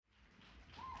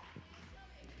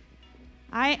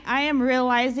I am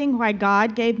realizing why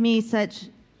God gave me such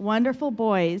wonderful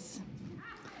boys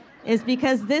is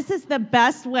because this is the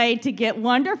best way to get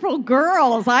wonderful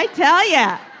girls, I tell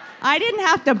you. I didn't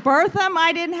have to birth them.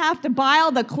 I didn't have to buy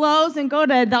all the clothes and go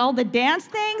to all the dance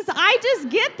things. I just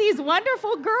get these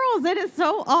wonderful girls. It is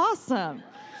so awesome.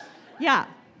 Yeah,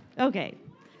 okay.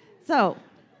 So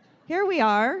here we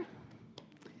are.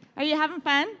 Are you having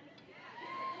fun?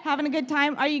 Having a good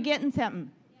time? Are you getting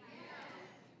something?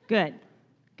 Good,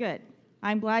 good.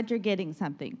 I'm glad you're getting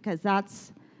something because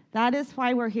that is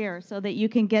why we're here, so that you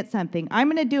can get something. I'm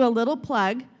going to do a little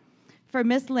plug for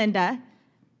Miss Linda.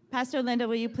 Pastor Linda,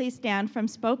 will you please stand, from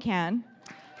Spokane?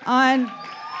 On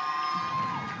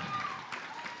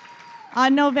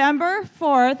November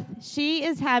 4th, she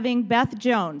is having Beth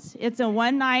Jones. It's a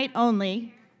one night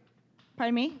only.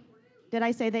 Pardon me? Did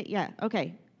I say that? Yeah,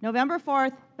 okay. November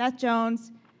 4th, Beth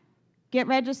Jones. Get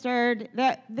registered.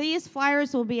 These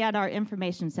flyers will be at our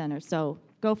information center, so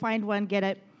go find one, get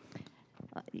it.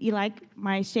 You like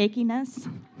my shakiness?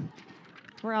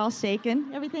 We're all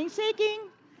shaking. Everything's shaking.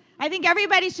 I think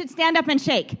everybody should stand up and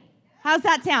shake. How's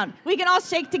that sound? We can all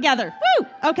shake together. Woo!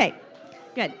 Okay,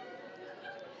 good.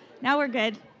 Now we're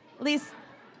good. At least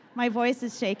my voice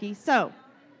is shaky. So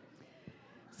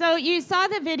you saw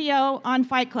the video on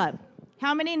Fight Club.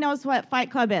 How many knows what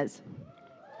Fight Club is?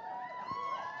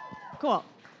 Cool.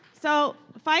 So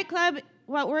Fight Club,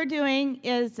 what we're doing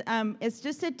is it's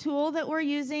just a tool that we're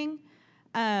using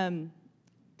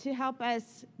to help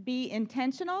us be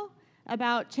intentional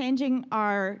about changing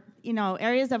our,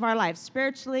 areas of our life,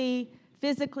 spiritually,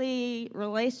 physically,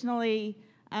 relationally.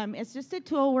 It's just a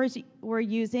tool we're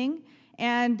using.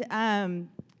 And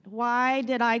why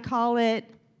did I call it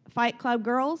Fight Club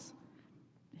Girls?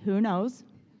 Who knows?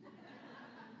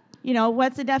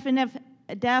 What's the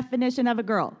definition of a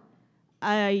girl?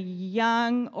 A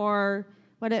young or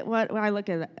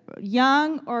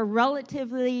young or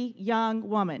relatively young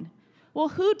woman. Well,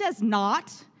 who does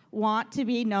not want to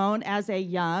be known as a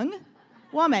young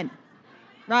woman,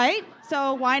 right?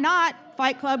 So why not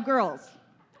Fight Club Girls?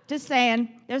 Just saying,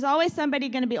 there's always somebody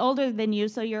going to be older than you,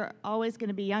 so you're always going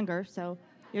to be younger. So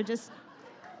you're just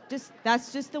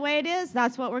that's just the way it is.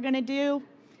 That's what we're going to do.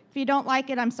 If you don't like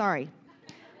it, I'm sorry.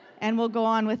 And we'll go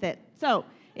on with it. So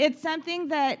it's something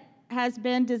that has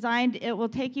been designed. It will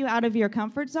take you out of your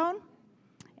comfort zone.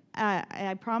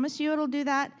 I promise you it'll do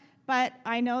that. But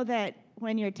I know that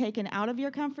when you're taken out of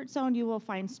your comfort zone, you will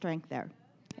find strength there,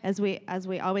 as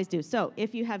we always do. So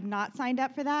if you have not signed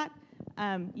up for that,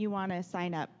 you want to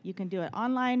sign up. You can do it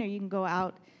online, or you can go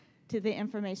out to the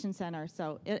information center.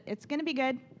 So it's going to be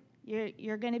good.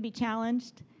 You're going to be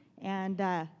challenged,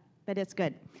 but it's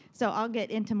good. So I'll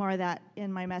get into more of that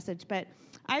in my message. But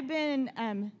I've been,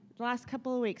 the last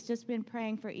couple of weeks, just been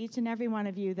praying for each and every one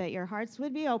of you that your hearts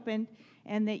would be opened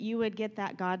and that you would get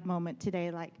that God moment today,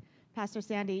 like Pastor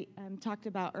Sandy talked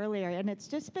about earlier. And it's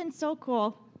just been so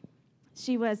cool.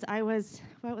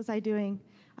 What was I doing?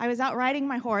 I was out riding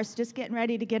my horse, just getting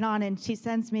ready to get on, and she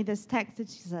sends me this text, and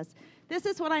she says, "This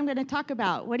is what I'm going to talk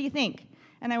about. What do you think?"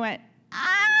 And I went,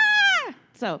 "Ah!"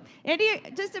 So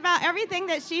just about everything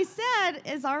that she said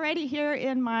is already here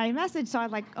in my message. So I'm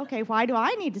like, okay, why do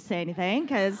I need to say anything?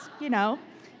 Because,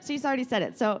 she's already said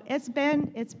it. So it's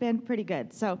been pretty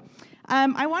good. So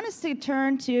I want us to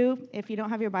turn to, if you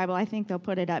don't have your Bible, I think they'll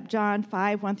put it up, John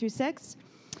 5:1-6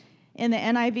 in the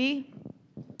NIV.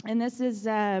 And this is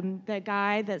the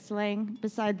guy that's laying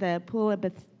beside the pool of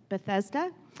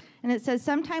Bethesda. And it says,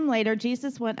 sometime later,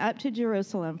 Jesus went up to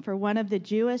Jerusalem for one of the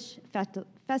Jewish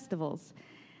festivals.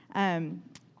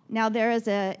 Now there is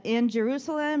in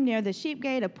Jerusalem, near the sheep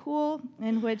gate, a pool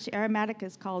in which Aramaic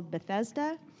is called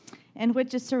Bethesda, and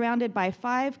which is surrounded by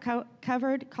 5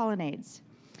 covered colonnades.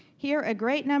 Here a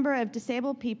great number of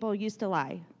disabled people used to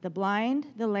lie, the blind,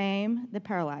 the lame, the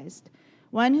paralyzed.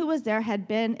 One who was there had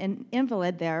been an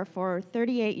invalid there for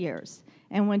 38 years.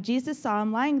 And when Jesus saw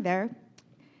him lying there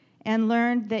and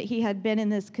learned that he had been in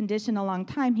this condition a long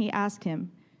time, he asked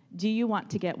him, "Do you want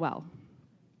to get well?"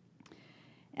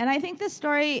 And I think this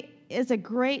story is a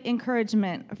great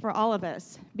encouragement for all of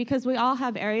us, because we all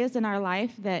have areas in our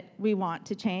life that we want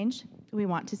to change. We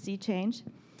want to see change,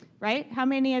 right? How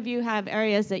many of you have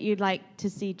areas that you'd like to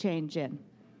see change in?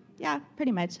 Yeah,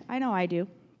 pretty much. I know I do.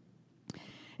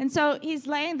 And so he's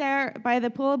laying there by the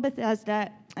pool of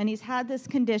Bethesda, and he's had this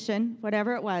condition,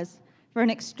 whatever it was, for an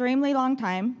extremely long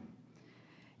time.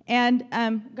 And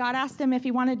God asked him if he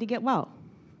wanted to get well.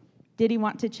 Did he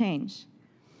want to change?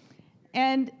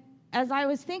 And as I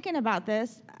was thinking about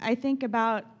this, I think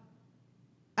about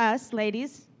us,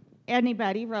 ladies,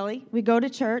 anybody really. We go to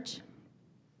church,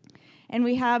 and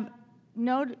we have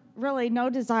really no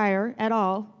desire at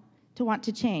all to want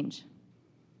to change.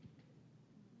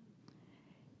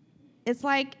 It's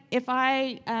like if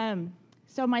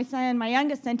so my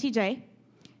youngest son, TJ,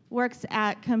 works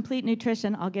at Complete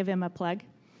Nutrition. I'll give him a plug.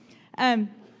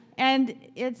 And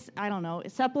it's, I don't know,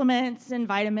 supplements and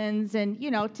vitamins and,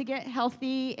 to get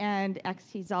healthy, and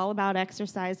he's all about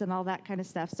exercise and all that kind of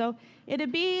stuff. So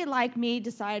it'd be like me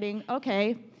deciding,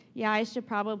 okay, yeah, I should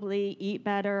probably eat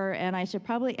better and I should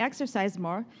probably exercise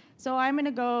more. So I'm going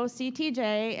to go see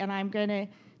TJ, and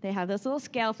they have this little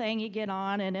scale thing you get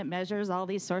on, and it measures all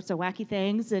these sorts of wacky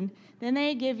things. And then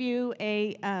they give you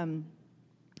a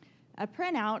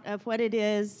printout of what it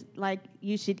is like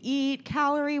you should eat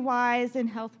calorie-wise and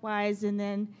health-wise. And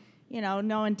then,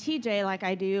 knowing TJ like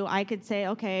I do, I could say,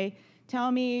 okay,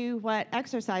 tell me what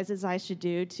exercises I should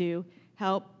do to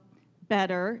help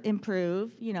better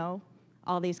improve,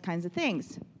 all these kinds of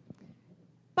things.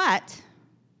 But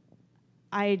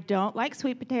I don't like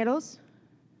sweet potatoes.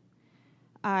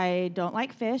 I don't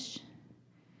like fish.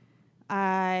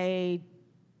 I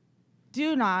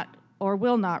do not or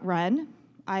will not run.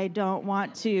 I don't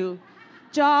want to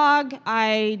jog.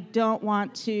 I don't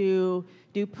want to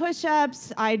do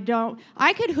push-ups. I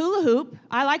could hula hoop.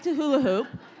 I like to hula hoop.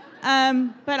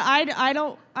 But I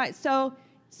don't.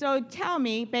 So tell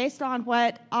me, based on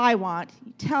what I want,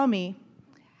 tell me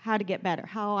how to get better,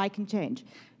 how I can change.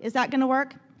 Is that going to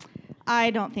work? I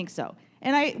don't think so.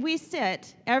 And we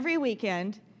sit every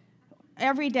weekend,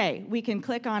 every day. We can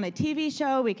click on a TV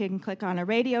show. We can click on a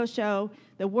radio show.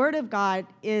 The Word of God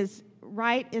is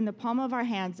right in the palm of our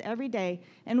hands every day.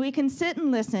 And we can sit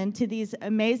and listen to these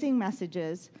amazing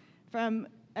messages from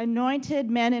anointed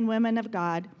men and women of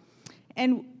God.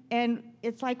 And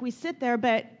it's like we sit there,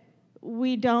 but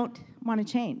we don't want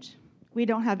to change. We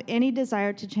don't have any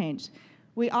desire to change.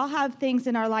 We all have things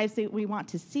in our lives that we want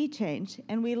to see change,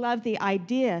 and we love the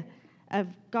idea of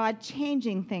God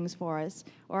changing things for us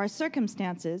or our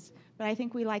circumstances, but I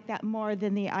think we like that more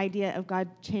than the idea of God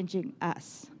changing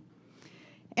us.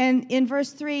 And in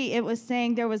verse 3, it was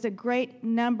saying there was a great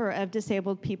number of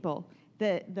disabled people,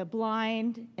 the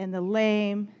blind and the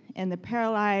lame and the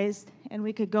paralyzed, and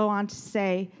we could go on to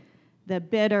say the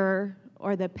bitter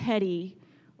or the petty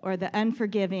or the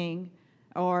unforgiving,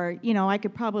 or, I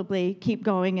could probably keep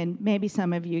going, and maybe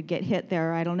some of you get hit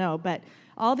there, I don't know, but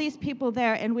all these people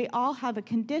there, and we all have a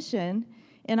condition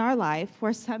in our life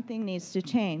where something needs to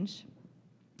change.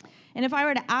 And if I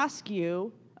were to ask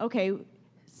you, okay,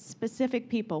 specific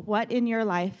people, what in your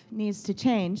life needs to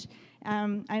change?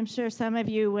 I'm sure some of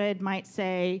you might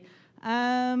say,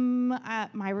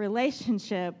 my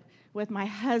relationship with my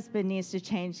husband needs to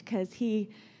change because he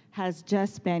has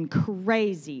just been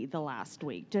crazy the last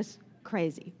week, just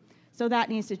crazy. So that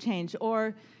needs to change.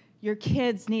 Or your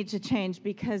kids need to change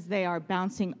because they are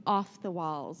bouncing off the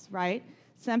walls, right?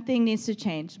 Something needs to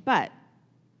change.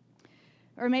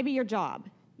 Or maybe your job.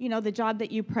 The job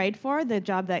that you prayed for, the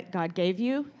job that God gave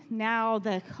you. Now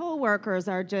the coworkers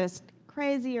are just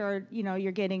crazy, or,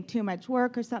 you're getting too much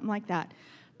work or something like that.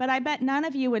 But I bet none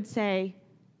of you would say,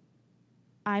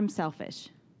 I'm selfish,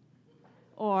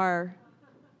 or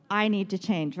I need to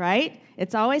change, right?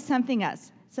 It's always something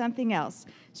else.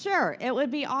 Sure, it would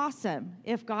be awesome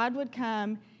if God would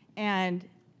come and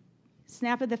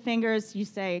snap of the fingers, you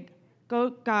say,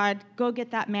 go, God, go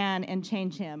get that man and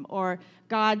change him. Or,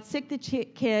 God, sick the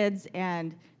kids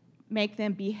and make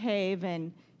them behave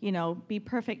and, be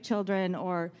perfect children,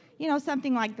 or,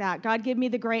 something like that. God, give me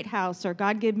the great house, or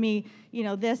God, give me,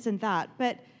 this and that.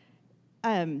 But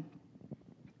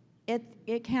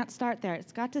it can't start there.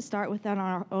 It's got to start within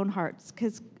our own hearts,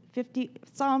 because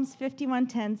Psalms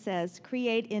 51:10 says,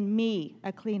 create in me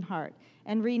a clean heart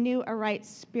and renew a right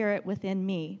spirit within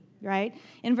me, right?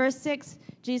 In verse 6,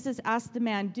 Jesus asked the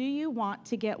man, do you want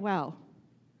to get well?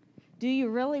 Do you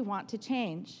really want to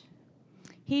change?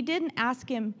 He didn't ask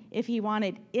him if he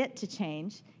wanted it to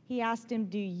change. He asked him,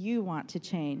 do you want to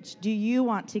change? Do you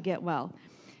want to get well?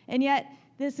 And yet,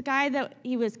 this guy that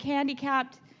he was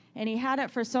handicapped, and he had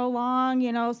it for so long,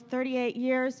 38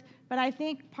 years, but I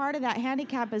think part of that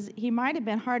handicap is he might have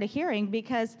been hard of hearing,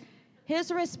 because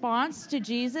his response to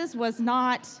Jesus was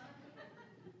not,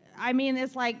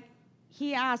 it's like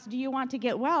he asked, do you want to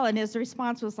get well? And his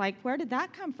response was like, where did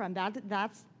that come from?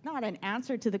 That's not an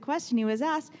answer to the question he was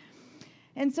asked.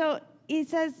 And so he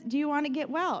says, do you want to get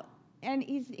well? And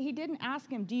he didn't ask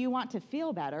him, do you want to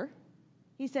feel better?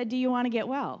 He said, do you want to get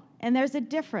well? And there's a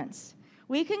difference.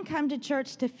 We can come to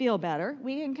church to feel better.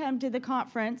 We can come to the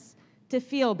conference to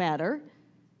feel better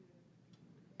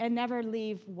and never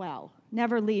leave well,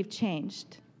 never leave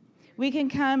changed. We can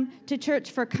come to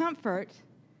church for comfort,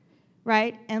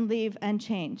 right, and leave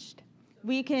unchanged.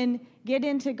 We can get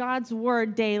into God's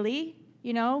word daily,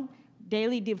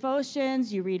 daily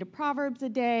devotions. You read a Proverbs a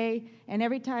day, and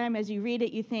every time as you read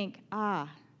it, you think,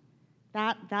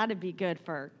 that'd be good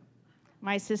for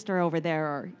my sister over there,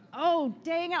 or, oh,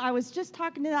 dang it, I was just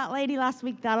talking to that lady last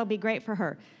week, that'll be great for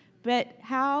her. But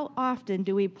how often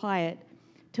do we apply it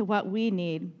to what we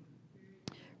need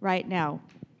right now?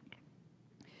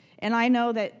 And I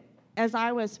know that as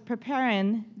I was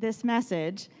preparing this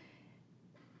message,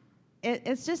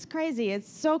 it's just crazy.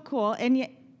 It's so cool, and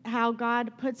yet how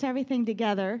God puts everything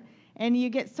together, and you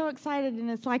get so excited, and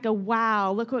it's like a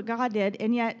wow, look what God did,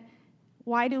 and yet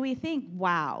why do we think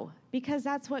wow? Because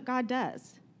that's what God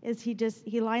does, is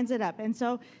he lines it up. And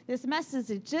so this message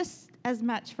is just as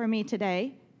much for me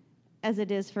today as it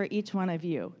is for each one of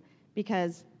you,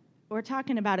 because we're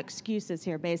talking about excuses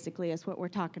here, basically, is what we're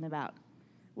talking about.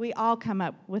 We all come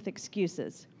up with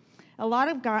excuses. A lot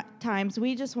of times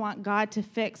we just want God to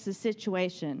fix the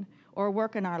situation or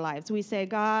work in our lives. We say,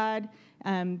 God,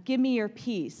 give me your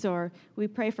peace, or we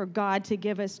pray for God to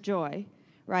give us joy,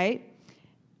 right?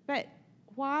 But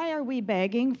why are we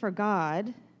begging for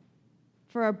God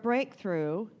for a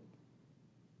breakthrough?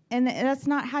 And that's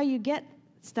not how you get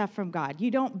stuff from God.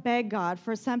 You don't beg God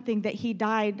for something that he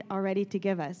died already to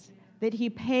give us, that he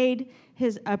paid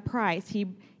a price.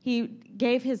 He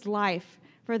gave his life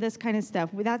for this kind of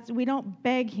stuff. We don't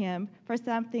beg him for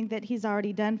something that he's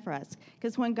already done for us.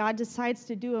 Because when God decides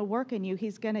to do a work in you,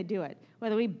 he's going to do it,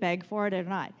 whether we beg for it or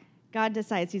not. God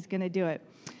decides he's going to do it.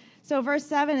 So verse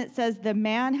 7, it says, the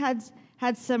man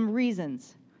had some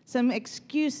reasons, some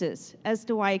excuses as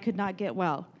to why he could not get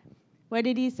well. What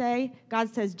did he say?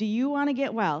 God says, do you want to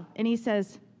get well? And he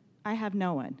says, I have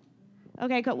no one.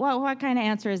 Okay, what kind of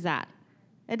answer is that?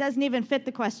 It doesn't even fit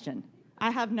the question.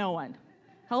 I have no one.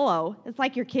 Hello. It's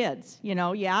like your kids. You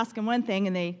ask them one thing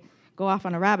and they go off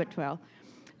on a rabbit trail.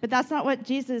 But that's not what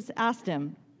Jesus asked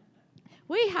him.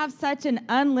 We serve such an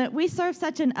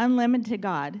unlimited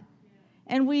God.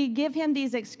 And we give him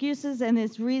these excuses and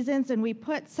these reasons, and we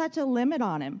put such a limit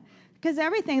on him. Because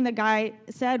everything the guy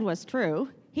said was true.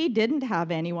 He didn't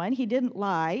have anyone. He didn't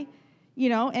lie.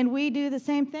 And we do the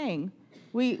same thing.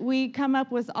 We come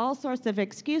up with all sorts of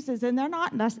excuses, and they're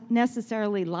not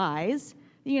necessarily lies.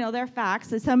 They're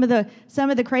facts. Some of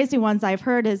the crazy ones I've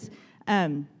heard is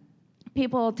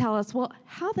people tell us, well,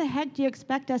 how the heck do you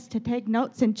expect us to take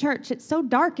notes in church? It's so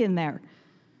dark in there.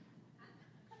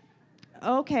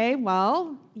 Okay,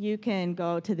 well, you can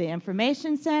go to the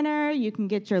information center, you can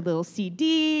get your little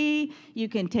CD, you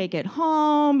can take it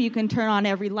home, you can turn on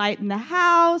every light in the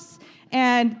house,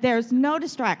 and there's no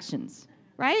distractions,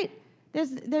 right?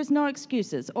 There's no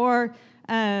excuses. Or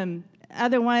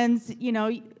other ones,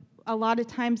 a lot of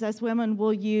times us women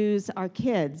will use our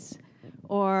kids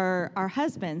or our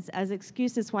husbands as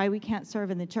excuses why we can't serve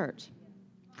in the church.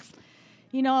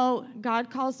 God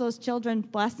calls those children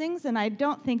blessings, and I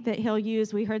don't think that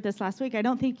we heard this last week, I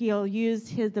don't think he'll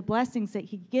use the blessings that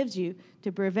he gives you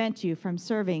to prevent you from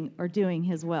serving or doing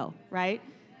his will, right?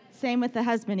 Same with the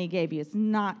husband he gave you. It's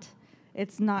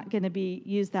not going to be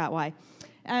used that way.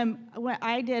 When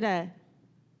I did a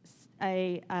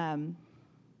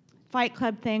Fight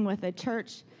Club thing with a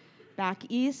church back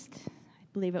east, I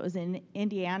believe it was in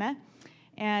Indiana,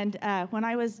 and when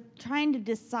I was trying to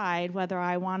decide whether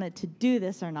I wanted to do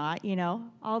this or not,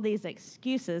 all these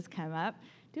excuses come up.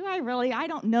 Do I really? I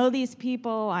don't know these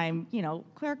people. I'm,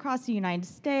 clear across the United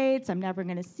States. I'm never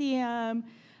going to see them.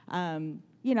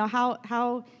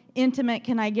 How intimate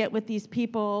can I get with these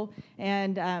people?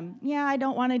 And, I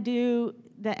don't want to do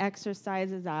the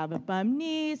exercises. I have a bum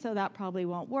knee, so that probably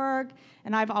won't work.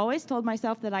 And I've always told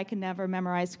myself that I can never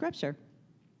memorize Scripture.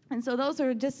 And so those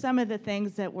are just some of the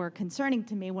things that were concerning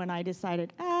to me when I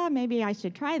decided, maybe I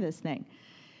should try this thing.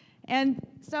 And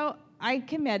so I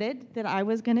committed that I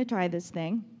was going to try this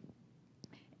thing.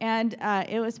 And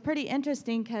it was pretty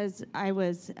interesting because I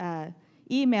was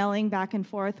emailing back and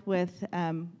forth with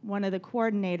one of the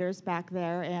coordinators back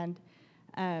there, and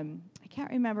I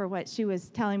can't remember what she was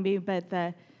telling me, but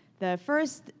the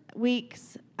first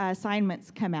week's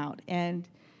assignments come out, and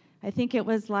I think it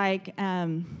was like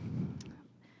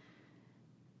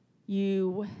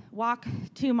you walk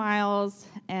 2 miles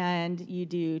and you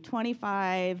do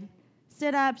 25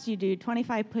 sit-ups, you do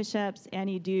 25 push-ups, and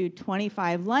you do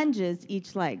 25 lunges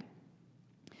each leg.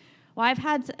 Well, I've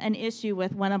had an issue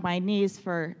with one of my knees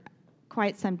for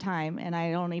quite some time, and I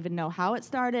don't even know how it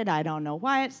started. I don't know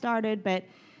why it started, but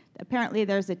apparently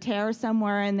there's a tear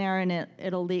somewhere in there, and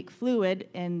it'll leak fluid,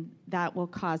 and that will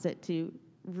cause it to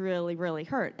really, really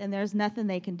hurt. And there's nothing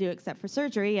they can do except for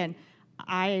surgery, and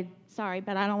sorry,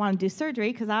 but I don't want to do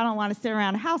surgery because I don't want to sit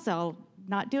around a house. I'll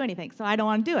not do anything, so I don't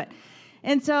want to do it.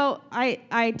 And so I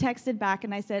texted back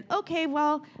and I said, okay,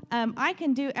 well, I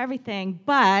can do everything,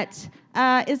 but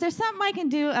is there something I can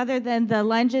do other than the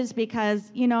lunges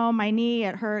because, my knee,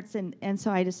 it hurts, and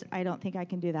so I don't think I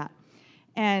can do that.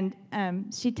 And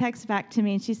she texts back to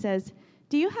me and she says,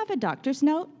 do you have a doctor's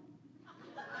note?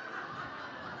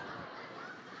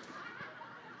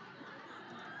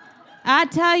 I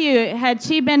tell you, had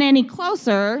she been any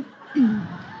closer...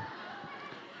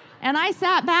 And I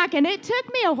sat back, and it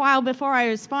took me a while before I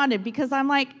responded because I'm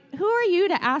like, who are you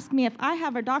to ask me if I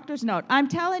have a doctor's note? I'm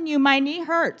telling you, my knee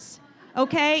hurts,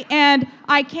 okay? And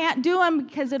I can't do them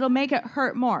because it'll make it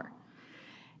hurt more.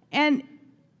 And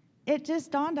it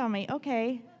just dawned on me,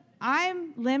 okay,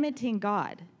 I'm limiting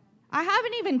God. I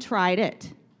haven't even tried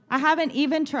it.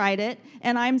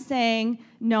 And I'm saying,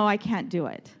 no, I can't do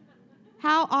it.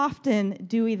 How often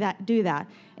do we do that?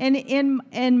 And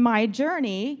in my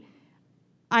journey,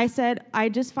 I said, I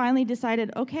just finally decided,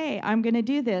 okay, I'm going to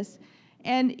do this.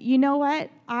 And you know what?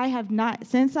 I have not,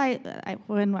 since I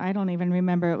don't even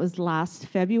remember, it was last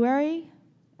February,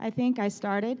 I think I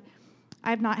started,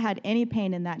 I've not had any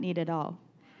pain in that knee at all.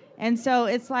 And so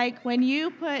it's like when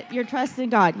you put your trust in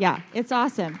God, yeah, it's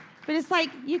awesome. But it's like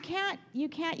you can't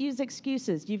use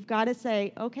excuses. You've got to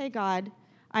say, okay, God,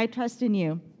 I trust in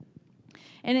you.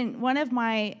 And in one of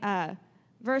my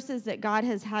verses that God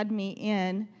has had me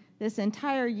in this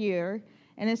entire year,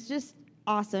 and it's just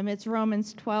awesome. It's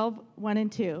Romans 12, 1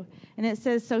 and 2. And it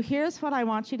says, so here's what I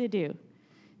want you to do.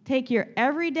 Take your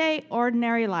everyday,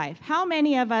 ordinary life. How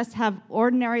many of us have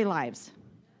ordinary lives?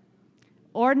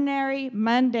 Ordinary,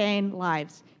 mundane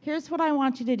lives. Here's what I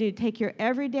want you to do. Take your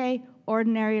everyday,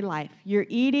 ordinary life. You're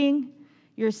eating,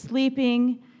 you're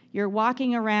sleeping, you're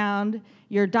walking around,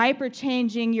 you're diaper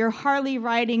changing, you're Harley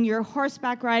riding, you're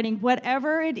horseback riding,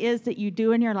 whatever it is that you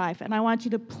do in your life. And I want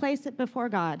you to place it before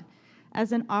God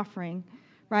as an offering,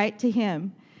 right, to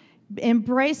Him.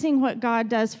 Embracing what God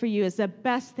does for you is the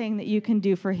best thing that you can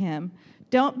do for Him.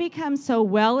 Don't become so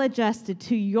well adjusted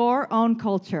to your own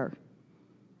culture.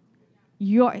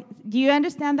 Do you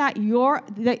understand that?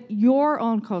 Your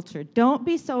own culture. Don't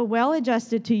be so well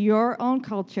adjusted to your own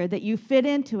culture that you fit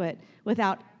into it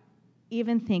without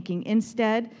even thinking.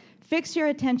 Instead, fix your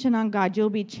attention on God. You'll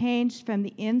be changed from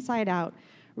the inside out.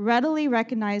 Readily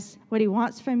recognize what He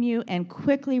wants from you and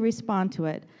quickly respond to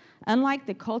it. Unlike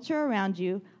the culture around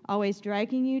you, always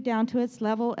dragging you down to its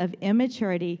level of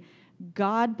immaturity,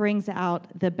 God brings out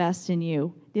the best in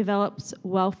you, develops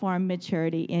well-formed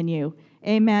maturity in you.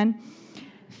 Amen.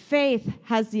 Faith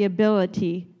has the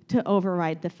ability to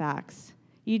override the facts.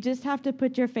 You just have to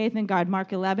put your faith in God. Mark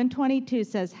 11:22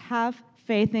 says, have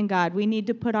faith in God. We need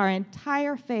to put our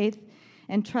entire faith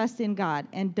and trust in God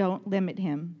and don't limit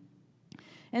Him.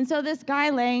 And so this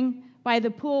guy laying by the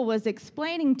pool was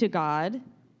explaining to God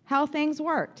how things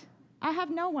worked. I have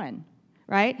no one,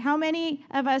 right? How many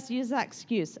of us use that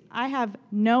excuse? I have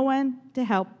no one to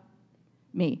help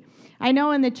me. I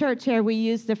know in the church here we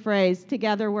use the phrase,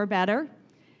 together we're better,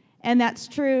 and that's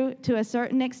true to a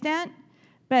certain extent,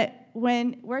 but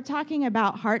when we're talking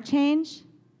about heart change,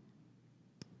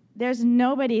 there's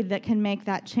nobody that can make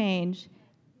that change.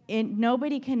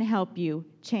 Nobody can help you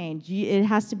change. It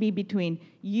has to be between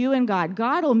you and God.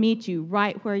 God will meet you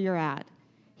right where you're at.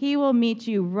 He will meet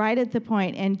you right at the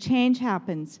point, and change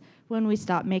happens when we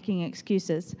stop making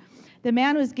excuses. The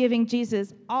man was giving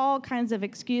Jesus all kinds of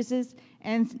excuses,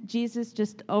 and Jesus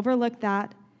just overlooked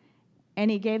that,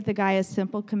 and He gave the guy a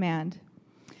simple command.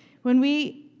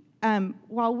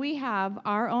 While we have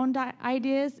our own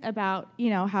ideas about,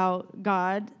 how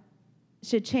God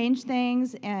should change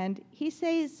things, and He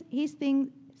sees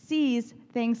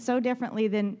things so differently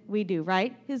than we do,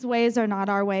 right? His ways are not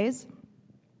our ways.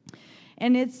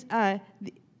 And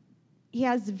He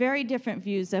has very different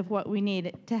views of what we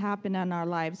need to happen in our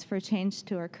lives for change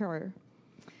to occur.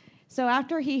 So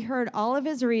after He heard all of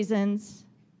his reasons,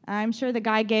 I'm sure the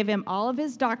guy gave him all of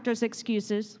his doctor's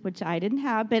excuses, which I didn't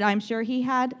have, but I'm sure he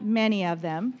had many of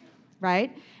them,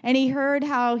 right? And he heard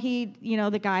how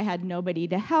the guy had nobody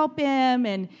to help him,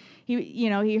 and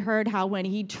he heard how when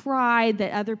he tried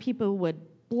that other people would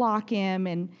block him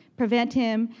and prevent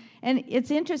him. And it's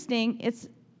interesting,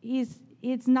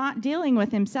 he's not dealing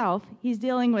with himself, he's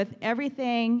dealing with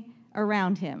everything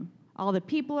around him. All the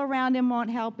people around him won't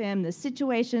help him, the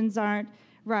situations aren't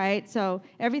right, so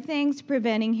everything's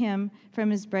preventing him from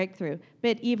his breakthrough.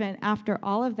 But even after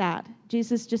all of that,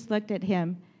 Jesus just looked at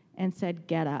him and said,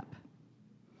 get up.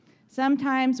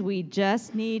 Sometimes we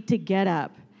just need to get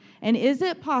up. And is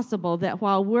it possible that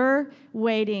while we're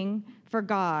waiting for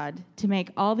God to make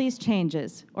all these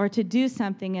changes or to do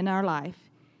something in our life,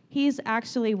 He's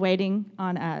actually waiting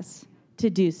on us to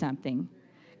do something?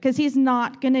 because he's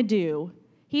not going to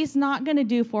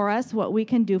do for us what we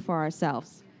can do for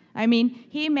ourselves. I mean,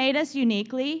 he made us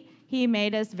uniquely. He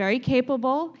made us very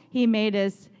capable. He made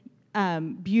us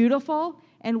beautiful,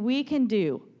 and we can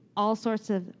do all sorts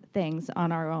of things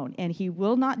on our own, and he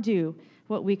will not do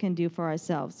what we can do for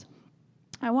ourselves.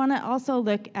 I want to also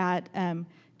look at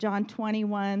John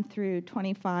 21 through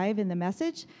 25 in the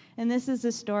Message, and this is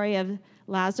the story of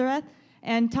Lazarus.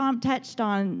 And Tom touched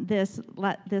on this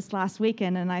last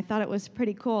weekend, and I thought it was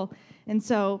pretty cool. And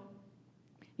so,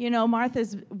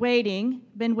 Martha's been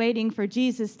waiting for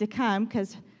Jesus to come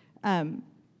because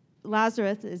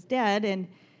Lazarus is dead,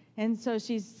 and so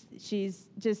she's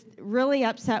just really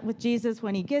upset with Jesus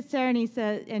when he gets there,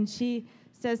 and she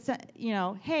says,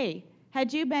 hey,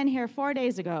 had you been here 4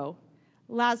 days ago,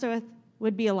 Lazarus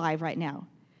would be alive right now.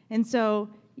 And so,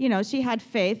 she had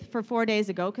faith for 4 days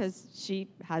ago because she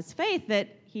has faith that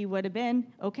he would have been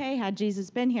okay had Jesus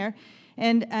been here.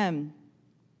 And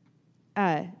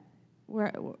go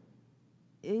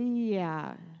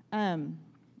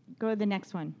to the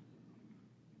next one.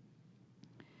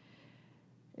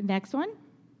 Next one.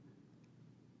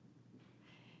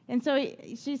 And so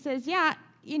she says, I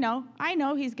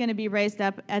know he's going to be raised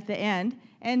up at the end.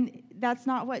 And that's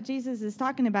not what Jesus is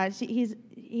talking about.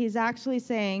 He's actually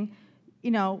saying,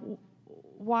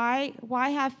 why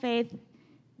have faith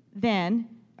then,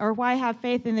 or why have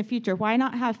faith in the future? Why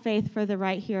not have faith for the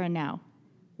right here and now?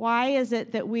 Why is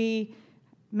it that we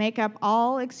make up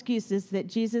all excuses that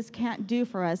Jesus can't do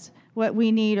for us what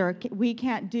we need, or we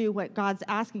can't do what God's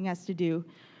asking us to do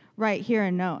right here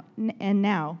and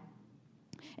now?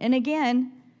 And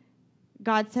again,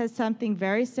 God says something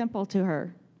very simple to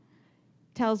her,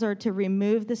 tells her to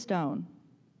remove the stone.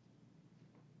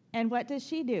 And what does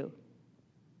she do?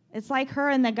 It's like her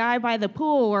and the guy by the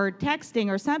pool or texting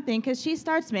or something, because she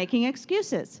starts making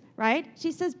excuses, right?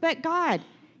 She says, but God,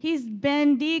 he's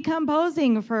been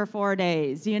decomposing for 4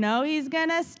 days. He's going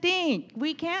to stink.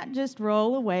 We can't just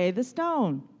roll away the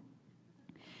stone.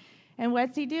 And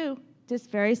what's he do? Just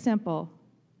very simple.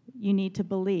 You need to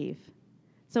believe.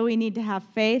 So we need to have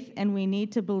faith, and we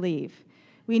need to believe.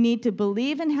 We need to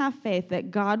believe and have faith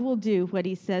that God will do what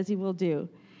he says he will do.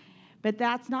 But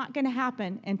that's not going to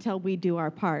happen until we do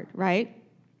our part, right?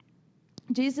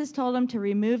 Jesus told him to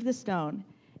remove the stone.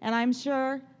 And I'm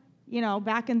sure,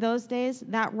 back in those days,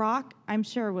 that rock, I'm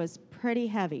sure, was pretty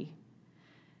heavy,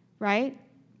 right?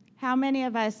 How many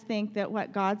of us think that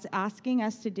what God's asking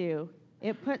us to do,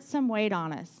 it puts some weight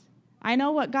on us? I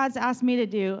know what God's asked me to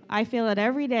do. I feel it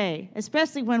every day,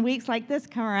 especially when weeks like this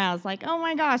come around. It's like, oh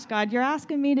my gosh, God, you're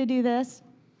asking me to do this.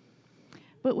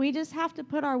 But we just have to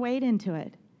put our weight into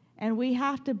it. And we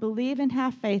have to believe and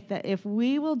have faith that if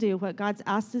we will do what God's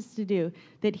asked us to do,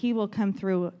 that he will come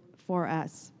through for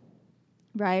us,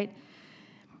 right?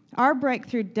 Our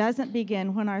breakthrough doesn't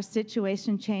begin when our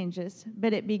situation changes,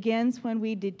 but it begins when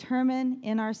we determine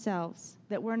in ourselves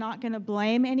that we're not going to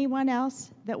blame anyone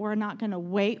else, that we're not going to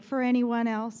wait for anyone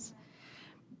else,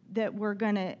 that we're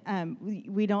going to,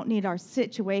 we don't need our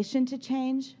situation to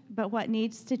change, but what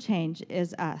needs to change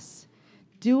is us.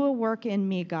 Do a work in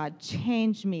me, God.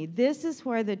 Change me. This is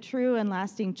where the true and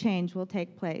lasting change will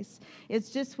take place.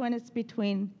 It's just when it's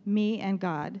between me and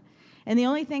God. And the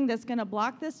only thing that's going to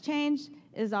block this change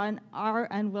is on our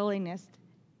unwillingness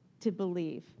to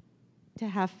believe, to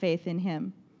have faith in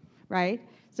him, right?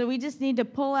 So we just need to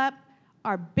pull up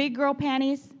our big girl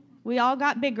panties. We all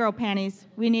got big girl panties.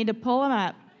 We need to pull them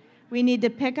up. We need to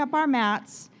pick up our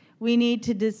mats. We need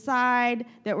to decide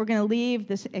that we're going to leave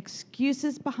the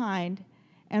excuses behind,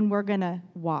 and we're going to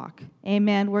walk.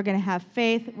 Amen. We're going to have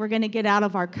faith. We're going to get out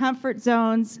of our comfort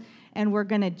zones, and we're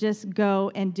going to just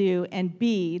go and do and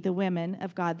be the women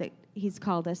of God that he's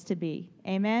called us to be.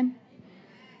 Amen?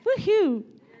 Woohoo!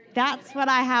 That's what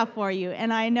I have for you.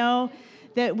 And I know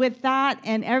that with that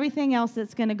and everything else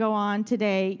that's going to go on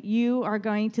today, you are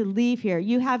going to leave here.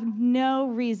 You have no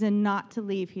reason not to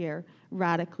leave here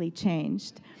radically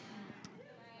changed.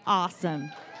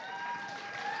 Awesome.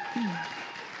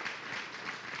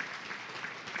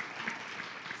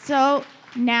 So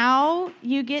now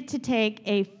you get to take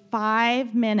a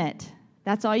 5-minute.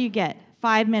 That's all you get,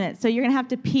 5 minutes. So you're going to have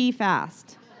to pee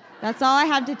fast. That's all I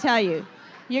have to tell you.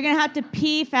 You're going to have to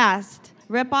pee fast.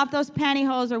 Rip off those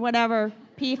pantyhose or whatever.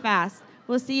 Pee fast.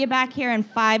 We'll see you back here in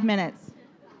 5 minutes.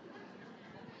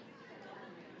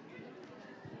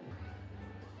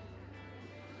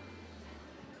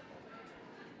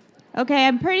 Okay,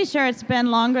 I'm pretty sure it's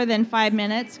been longer than 5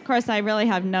 minutes. Of course, I really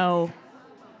have no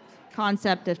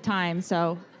concept of time,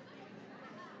 so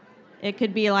it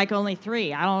could be like only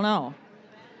 3. I don't know.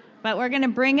 But we're going to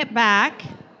bring it back.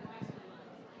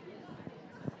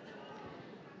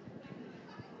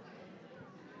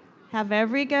 Have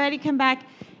everybody come back.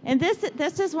 And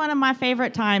this is one of my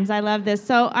favorite times. I love this.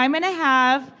 So I'm going to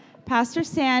have Pastor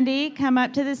Sandy come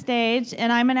up to the stage,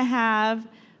 and I'm going to have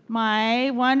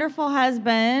my wonderful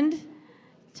husband,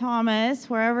 Thomas,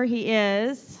 wherever he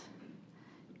is.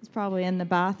 He's probably in the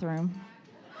bathroom.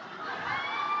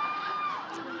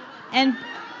 And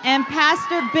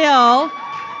Pastor Bill.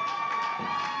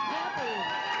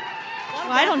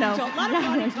 Well, I don't know.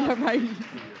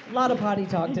 A lot of potty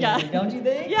talk today, Yeah. don't you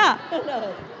think? Yeah.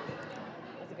 No.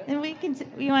 And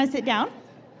you want to sit down?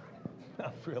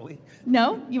 Not really.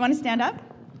 No? You want to stand up?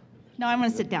 No, I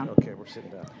want to sit down. Okay, we're sitting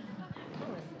down.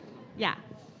 Yeah.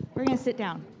 We're going to sit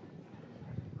down.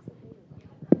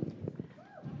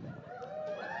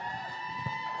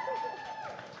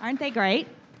 Aren't they great?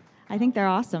 I think they're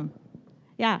awesome.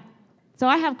 Yeah. So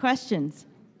I have questions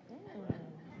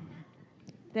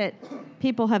that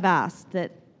people have asked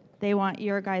that they want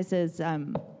your guys'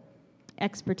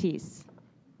 expertise.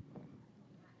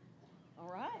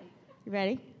 All right. You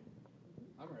ready?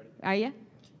 I'm ready. Are you?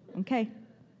 Okay.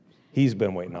 He's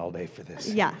been waiting all day for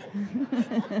this. Yeah.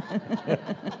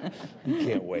 He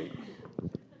can't wait.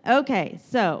 Okay,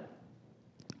 so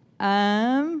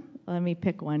let me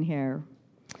pick one here.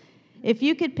 If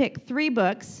you could pick 3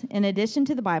 books in addition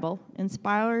to the Bible,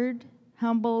 inspired,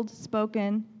 humbled,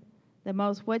 spoken,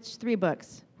 which 3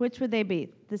 books? Which would they be?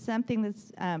 Something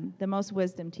that's the most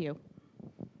wisdom to you.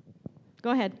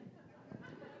 Go ahead.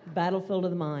 Battlefield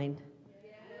of the Mind.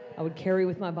 I would carry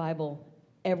with my Bible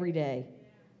every day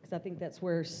because I think that's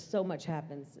where so much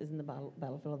happens is in the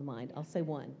battlefield of the mind. I'll say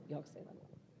one. Y'all say that one.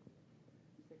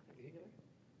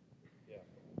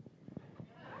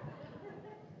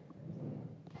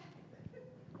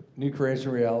 New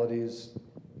Creation Realities,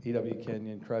 E.W.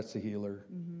 Kenyon, Christ the Healer.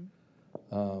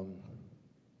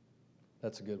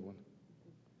 That's a good one.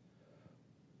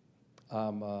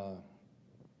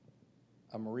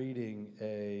 I'm reading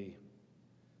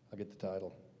I'll get the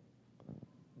title.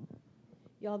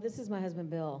 Y'all, this is my husband,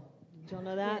 Bill. Did y'all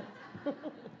know that?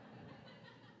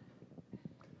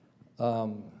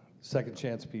 Second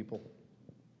Chance People.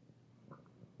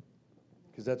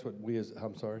 Because that's what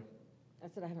I'm sorry? I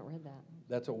said I haven't read that.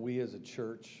 That's what we as a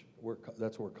church,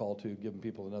 that's what we're called to, giving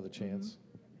people another chance.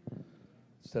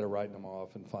 Instead of writing them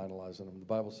off and finalizing them. The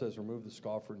Bible says, remove the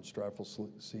scoffer and strife will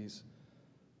cease.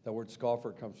 That word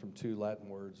scoffer comes from 2 Latin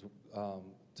words,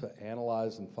 to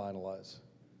analyze and finalize.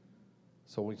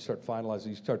 So when you start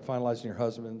finalizing your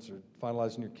husbands or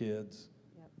finalizing your kids,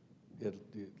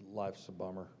 life's a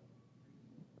bummer.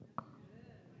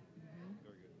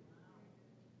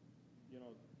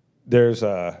 There's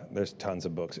tons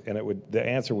of books, and the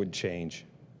answer would change.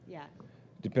 Yeah.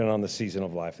 Depending on the season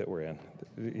of life that we're in.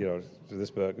 This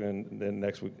book and then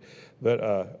next week. But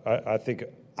I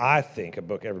think a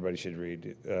book everybody should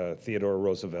read, Theodore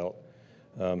Roosevelt,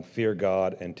 Fear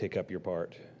God and Take Up Your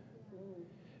Part.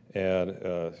 And,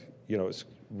 it's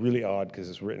really odd because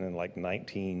it's written in like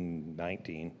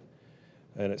 1919,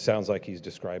 and it sounds like he's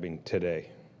describing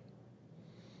today.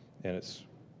 And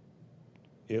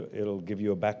it'll give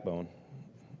you a backbone.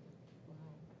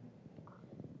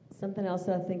 Something else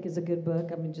that I think is a good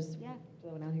book, just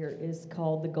throwing out here, is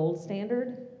called The Gold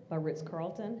Standard by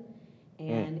Ritz-Carlton.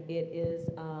 And it is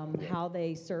how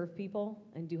they serve people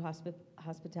and do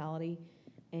hospitality.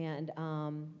 And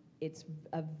it's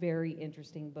a very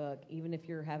interesting book, even if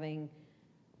you're having,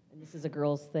 and this is a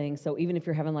girl's thing, so even if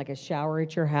you're having like a shower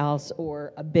at your house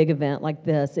or a big event like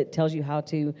this, it tells you how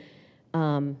to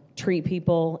treat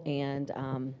people, and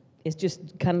it's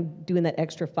just kind of doing that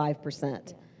extra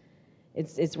 5%.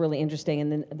 It's really interesting.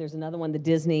 And then there's another one, the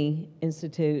Disney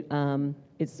Institute.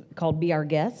 It's called Be Our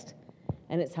Guest,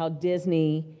 and it's how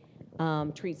Disney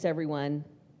treats everyone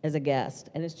as a guest.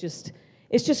 And it's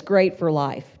just great for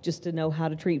life, just to know how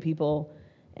to treat people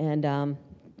and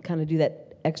kind of do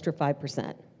that extra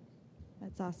 5%.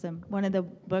 That's awesome. One of the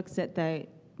books that the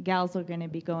gals are going to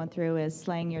be going through is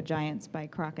Slaying Your Giants by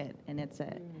Crockett, and it's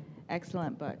an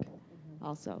excellent book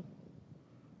also.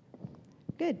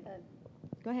 Good.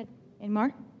 Go ahead. Any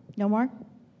more? No more?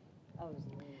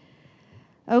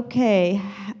 Okay.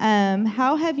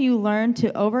 How have you learned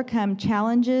to overcome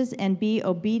challenges and be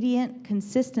obedient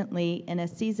consistently in a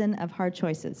season of hard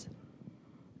choices?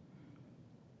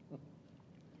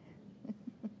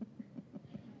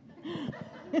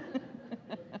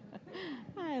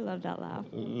 I love that laugh.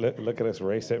 Look at us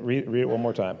race it. Read it one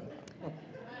more time.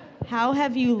 How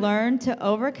have you learned to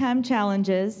overcome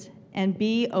challenges and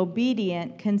be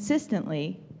obedient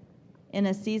consistently in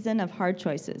a season of hard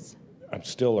choices? I'm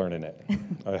still learning it.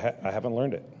 I haven't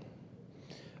learned it.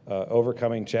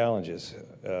 Overcoming challenges.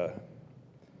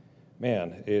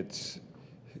 Man,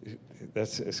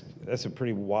 that's a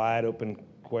pretty wide open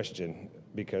question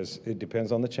because it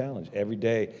depends on the challenge. Every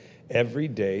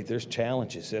day there's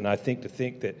challenges, and I think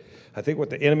what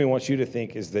the enemy wants you to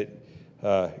think is that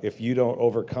if you don't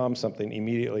overcome something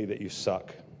immediately, that you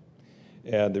suck.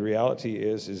 And the reality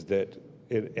is that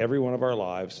in every one of our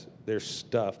lives, there's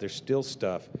still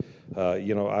stuff.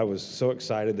 I was so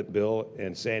excited that Bill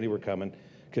and Sandy were coming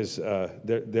because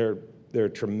they're a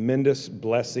tremendous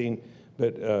blessing,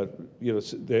 but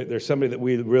they're somebody that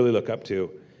we really look up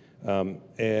to,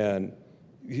 and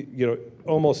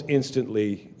almost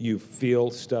instantly you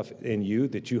feel stuff in you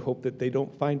that you hope that they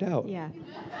don't find out. Yeah.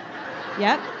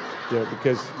 Yep.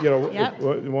 Because Yep.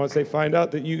 once they find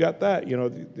out that you got that,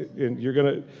 and you're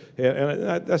gonna,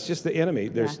 and that's just the enemy.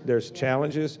 There's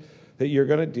challenges that you're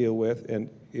gonna deal with, and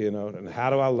and how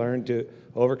do I learn to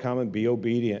overcome and be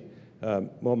obedient?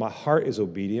 Well, my heart is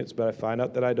obedience, but I find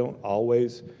out that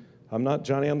I'm not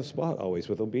Johnny on the spot always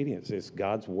with obedience. It's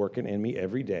God's working in me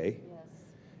every day,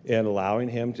 and allowing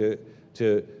Him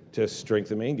to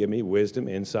strengthen me and give me wisdom,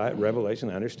 insight, revelation,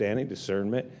 understanding,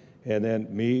 discernment, and then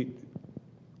me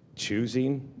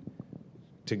choosing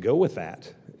to go with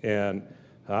that. And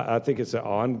I think it's an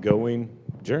ongoing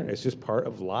journey. It's just part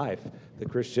of life, the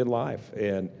Christian life.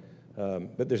 And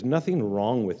but there's nothing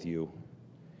wrong with you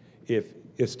if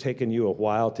it's taken you a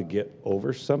while to get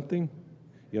over something,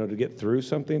 to get through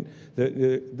something.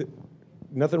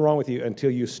 Nothing wrong with you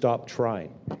until you stop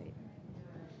trying.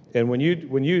 And when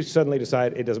you suddenly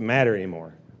decide it doesn't matter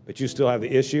anymore, but you still have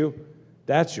the issue,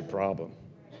 that's your problem.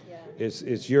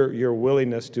 It's your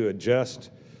willingness to adjust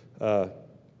what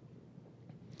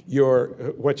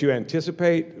you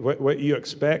anticipate, what you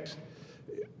expect,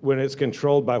 when it's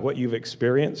controlled by what you've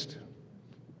experienced.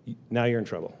 Now you're in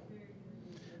trouble,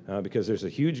 because there's a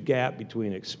huge gap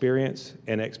between experience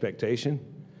and expectation.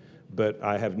 But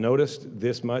I have noticed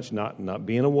this much, not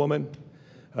being a woman,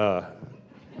 but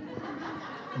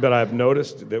I've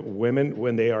noticed that women,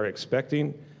 when they are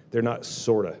expecting, they're not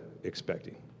sorta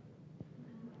expecting.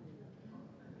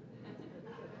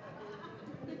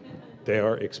 They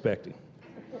are expecting.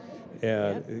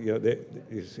 And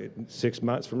 6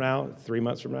 months from now, 3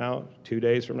 months from now, 2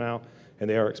 days from now, and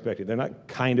they are expecting. They're not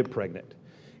kind of pregnant.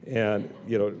 And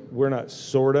we're not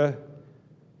sorta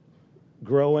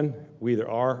growing. We either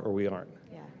are or we aren't.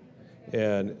 Yeah.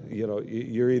 And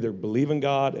you're either believing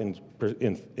God and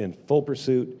in full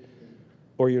pursuit,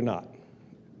 or you're not.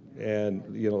 And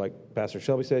like Pastor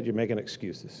Shelby said, you're making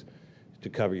excuses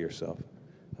to cover yourself.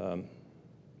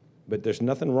 But there's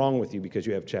nothing wrong with you because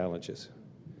you have challenges.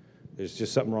 There's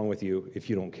just something wrong with you if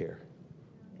you don't care.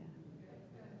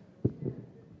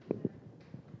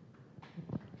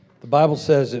 The Bible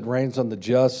says it rains on the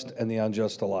just and the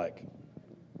unjust alike.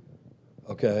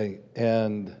 Okay?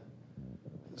 And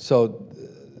so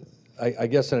I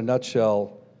guess in a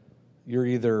nutshell, you're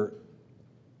either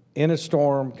in a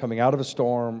storm, coming out of a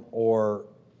storm, or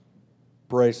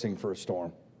bracing for a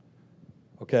storm.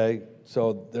 Okay?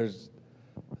 So there's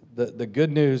the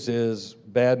good news is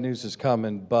bad news is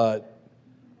coming, but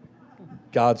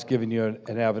God's given you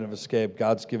an avenue of escape.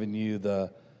 God's given you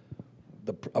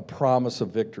a promise of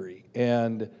victory.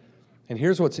 And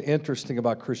here's what's interesting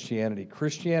about Christianity.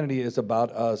 Christianity is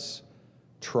about us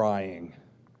trying.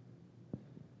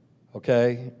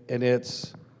 Okay? And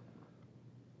it's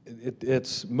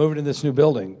moving in this new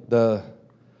building. The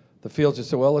Fields just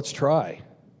said, well, let's try.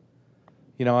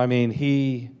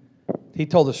 He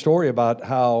told a story about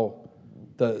how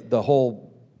the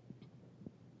whole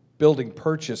building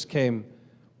purchase came,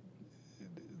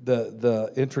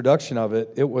 the introduction of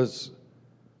it, it was,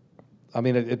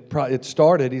 it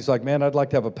started, he's like, man, I'd like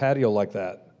to have a patio like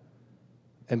that.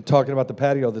 And talking about the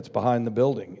patio that's behind the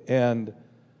building. And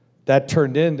that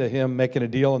turned into him making a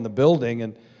deal in the building,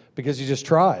 and because he just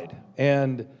tried.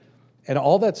 And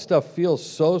all that stuff feels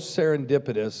so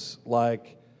serendipitous,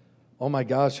 like, oh my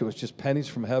gosh, it was just pennies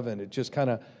from heaven. It just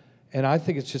kind of, and I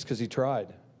think it's just because he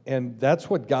tried. And that's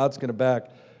what God's going to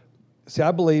back. See,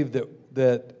 I believe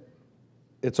that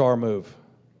it's our move.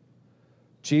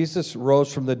 Jesus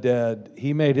rose from the dead.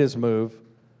 He made his move.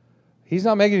 He's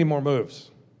not making any more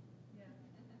moves.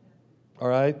 All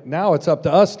right? Now it's up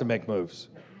to us to make moves.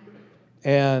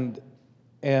 And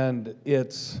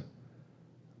it's,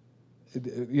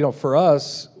 for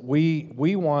us, we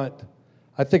want,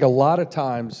 I think a lot of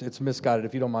times it's misguided.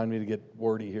 If you don't mind me to get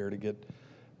wordy here,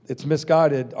 it's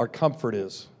misguided. Our comfort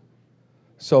is.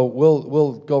 So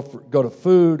we'll go to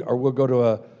food, or we'll go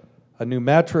to a new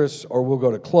mattress, or we'll go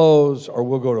to clothes, or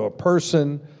we'll go to a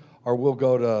person, or we'll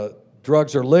go to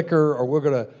drugs or liquor, or we'll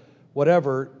go to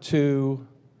whatever to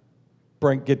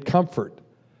get comfort.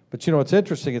 But you know what's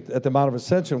interesting, at the Mount of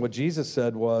Ascension, what Jesus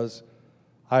said was,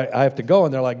 I have to go.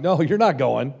 And they're like, no, you're not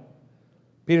going.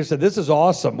 Peter said, this is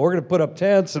awesome. We're going to put up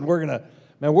tents and we're going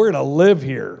to live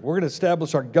here. We're going to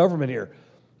establish our government here.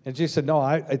 And Jesus said, no,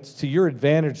 it's to your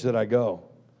advantage that I go.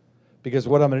 Because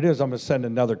what I'm going to do is I'm going to send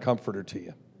another comforter to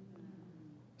you.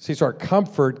 See, so our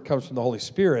comfort comes from the Holy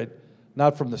Spirit,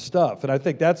 not from the stuff. And I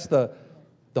think that's the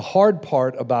hard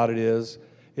part about it is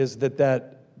that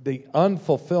the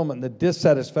unfulfillment, the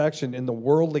dissatisfaction in the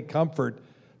worldly comfort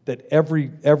that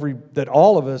that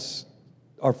all of us,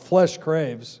 our flesh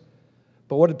craves.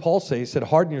 But what did Paul say? He said,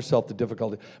 harden yourself to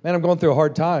difficulty. Man, I'm going through a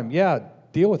hard time. Yeah,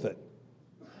 deal with it.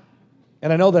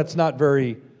 And I know that's not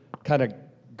very kind of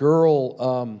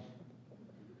girl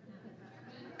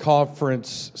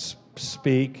conference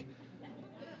speak,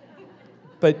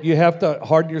 but you have to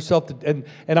harden yourself to,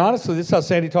 and honestly, this is how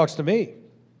Sandy talks to me.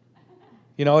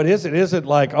 You know, it isn't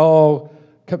like,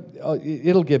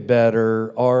 it'll get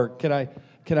better, or can I,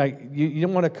 you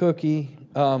don't want a cookie?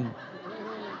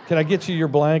 Can I get you your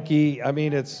blankie? I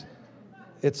mean, it's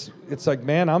like,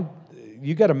 man,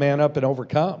 you got to man up and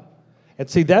overcome. And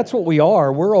see, that's what we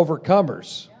are. We're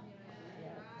overcomers.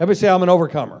 Everybody say, I'm an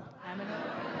overcomer.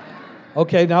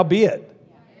 Okay, now be it.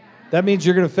 That means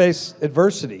you're going to face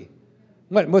adversity.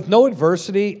 With no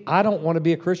adversity, I don't want to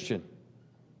be a Christian.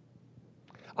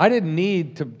 I didn't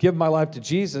need to give my life to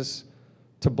Jesus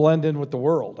to blend in with the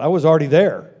world. I was already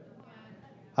there.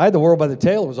 I had the world by the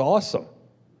tail. It was awesome.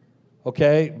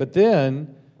 Okay, but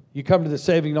then you come to the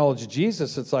saving knowledge of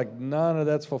Jesus, it's like none of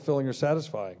that's fulfilling or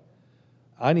satisfying.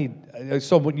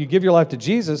 So when you give your life to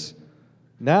Jesus,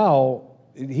 now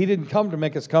he didn't come to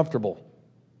make us comfortable.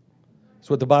 That's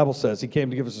what the Bible says. He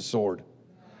came to give us a sword.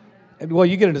 And well,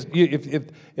 you get into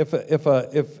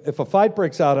if a fight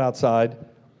breaks out outside,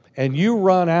 and you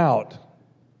run out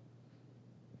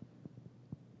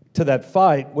to that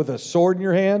fight with a sword in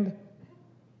your hand,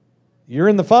 you're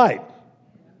in the fight.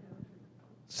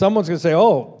 Someone's going to say,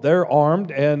 "Oh, they're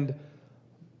armed, and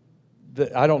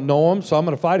I don't know them, so I'm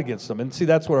going to fight against them." And see,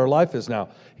 that's what our life is now.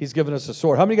 He's given us a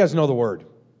sword. How many of you guys know the word?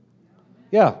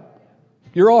 Yeah,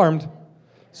 you're armed.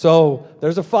 So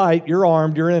there's a fight, you're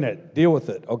armed, you're in it. Deal with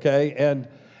it, okay? And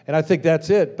I think that's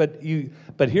it.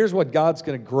 But here's what God's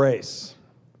going to grace.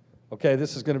 Okay,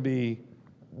 this is going to be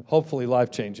hopefully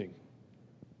life-changing.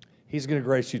 He's going to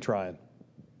grace you trying.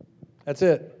 That's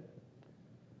it.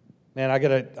 Man, I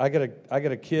got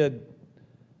a kid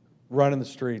running the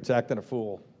streets, acting a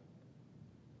fool.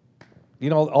 You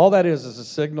know, all that is a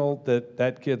signal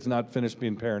that kid's not finished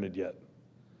being parented yet.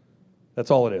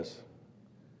 That's all it is.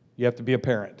 You have to be a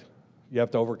parent. You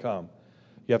have to overcome.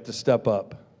 You have to step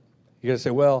up. You got to say,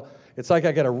 well, it's like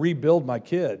I got to rebuild my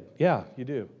kid. Yeah, you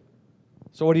do.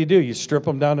 So what do? You strip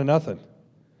them down to nothing,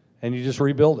 and you just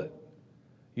rebuild it.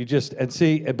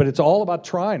 But it's all about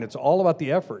trying. It's all about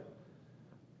the effort.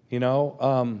 You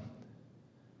know,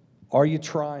 are you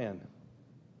trying?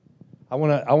 I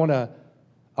want to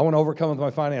overcome with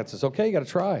my finances. Okay, you got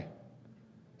to try.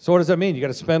 So what does that mean? You got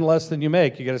to spend less than you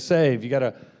make. You got to save. You got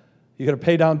to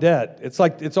pay down debt.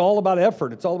 It's all about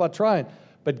effort. It's all about trying.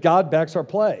 But God backs our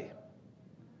play,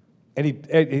 and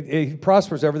He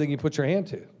prospers everything you put your hand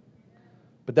to.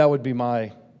 But that would be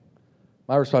my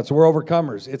response. So we're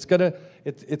overcomers.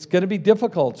 It's gonna be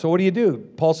difficult. So what do?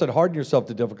 Paul said, harden yourself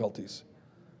to difficulties.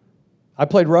 I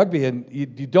played rugby, and you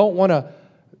don't want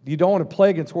to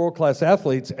play against world-class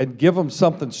athletes and give them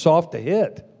something soft to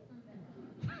hit.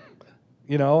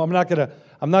 You know, I'm not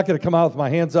gonna come out with my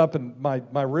hands up and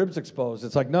my ribs exposed.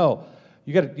 It's like, no,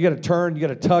 you got to turn, you got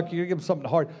to tuck, you got to give them something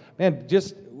hard. Man,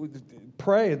 just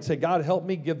pray and say, God, help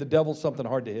me give the devil something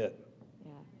hard to hit.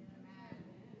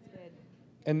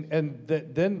 And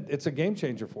then it's a game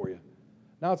changer for you.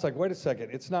 Now it's like, wait a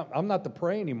second, I'm not the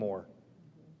prey anymore.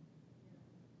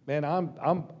 Man, I'm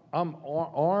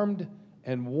armed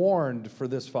and warned for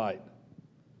this fight.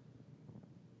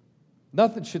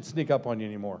 Nothing should sneak up on you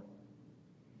anymore.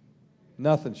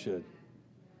 Nothing should.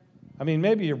 I mean,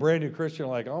 maybe you're a brand new Christian,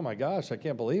 like, oh my gosh, I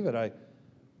can't believe it.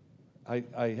 I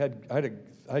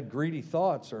had greedy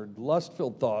thoughts or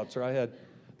lust-filled thoughts, or I had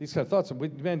these kind of thoughts.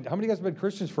 Man, how many of you guys have been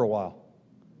Christians for a while?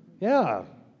 Yeah,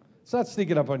 it's not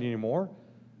sneaking up on you anymore.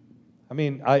 I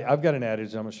mean, I've got an adage,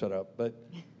 and I'm going to shut up, but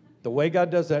the way God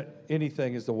does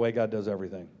anything is the way God does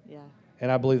everything. Yeah.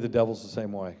 And I believe the devil's the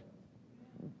same way.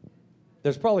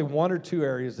 There's probably one or two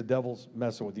areas the devil's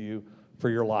messing with you for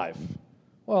your life.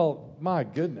 Well, my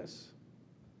goodness.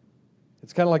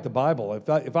 It's kind of like the Bible.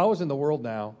 If I was in the world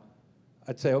now,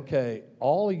 I'd say, okay,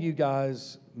 all of you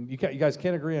guys, you guys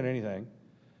can't agree on anything.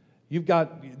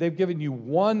 They've given you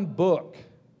one book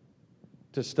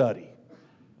to study.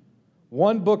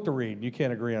 One book to read, and you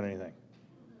can't agree on anything.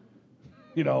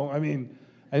 You know, I mean,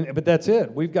 but that's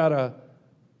it. We've got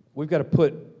to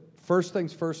put first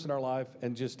things first in our life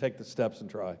and just take the steps and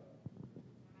try.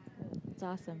 That's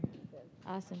awesome.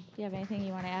 Awesome. Do you have anything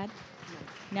you want to add?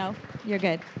 No? You're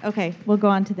good. Okay, we'll go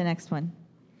on to the next one.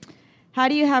 How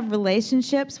do you have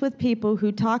relationships with people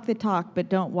who talk the talk but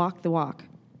don't walk the walk?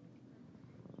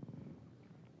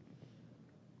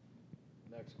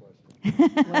 Next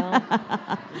question. Well,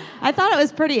 I thought it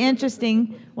was pretty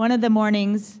interesting. One of the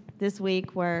mornings this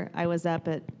week where I was up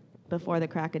at before the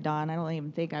crack of dawn, I don't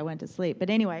even think I went to sleep. But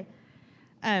anyway,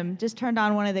 just turned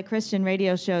on one of the Christian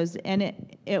radio shows, and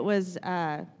it was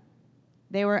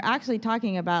they were actually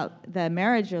talking about the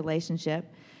marriage relationship,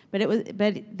 but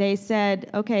they said,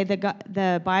 okay,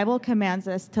 the Bible commands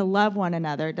us to love one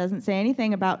another. It doesn't say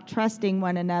anything about trusting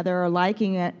one another or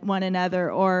liking one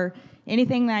another or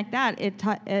anything like that.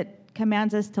 It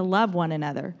commands us to love one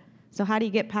another. So how do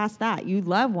you get past that? You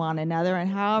love one another, and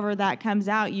however that comes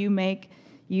out,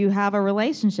 you have a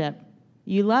relationship.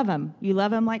 You love them. You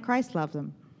love them like Christ loves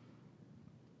them.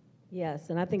 yes,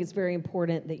 and I think it's very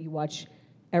important that you watch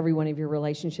every one of your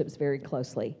relationships very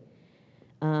closely,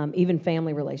 even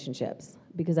family relationships,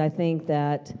 because I think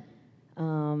that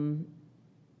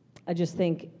I just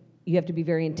think you have to be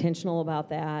very intentional about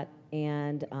that,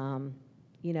 and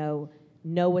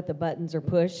know what the buttons are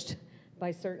pushed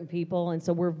by certain people, and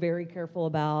so we're very careful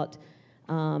about.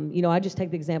 I just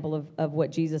take the example of what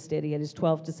Jesus did. He had his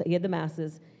 12. He had the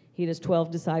masses. He had his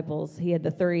 12 disciples. He had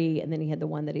the 3, and then he had the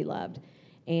one that he loved.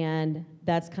 And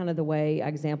that's kind of the way I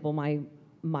example my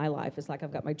life. It's like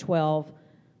I've got my 12,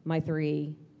 my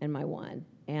 3, and my 1.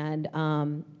 And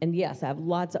yes, I have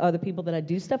lots of other people that I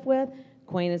do stuff with,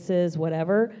 acquaintances,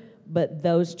 whatever. But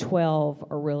those 12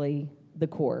 are really the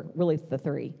core. Really, the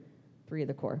 3 of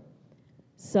the core.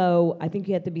 So I think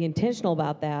you have to be intentional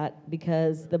about that,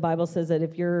 because the Bible says that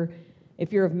if you're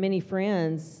of many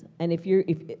friends, and if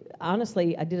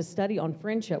honestly, I did a study on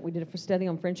friendship. We did a study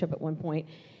on friendship at one point,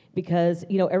 because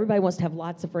everybody wants to have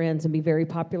lots of friends and be very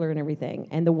popular and everything.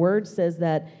 And the Word says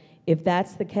that if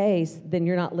that's the case, then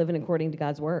you're not living according to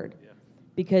God's Word,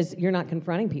 because you're not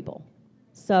confronting people.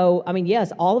 So I mean,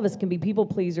 yes, all of us can be people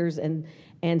pleasers and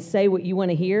say what you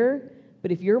want to hear.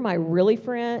 But if you're my really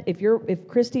friend, if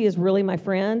Christy is really my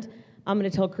friend, I'm going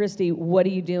to tell Christy, what are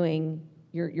you doing?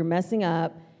 You're messing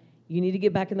up. You need to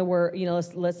get back in the Word.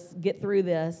 Let's get through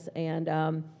this.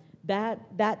 And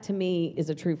that to me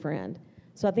is a true friend.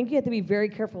 So I think you have to be very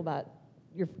careful about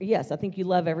yes, I think you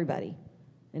love everybody,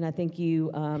 and I think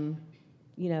you're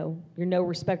no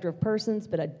respecter of persons.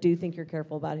 But I do think you're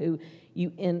careful about who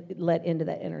you let into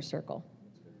that inner circle.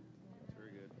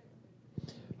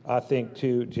 I think,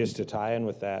 too, just to tie in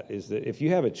with that, is that if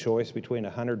you have a choice between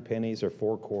 100 pennies or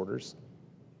 4 quarters,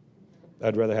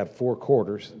 I'd rather have 4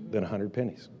 quarters than 100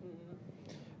 pennies.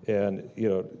 And,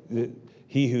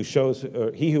 he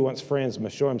who wants friends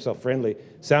must show himself friendly.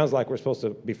 Sounds like we're supposed to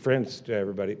be friends to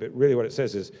everybody, but really what it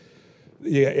says is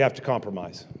you have to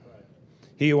compromise.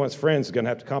 He who wants friends is going to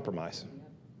have to compromise.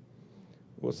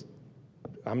 Well,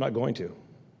 I'm not going to.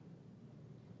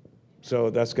 So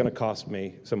that's going to cost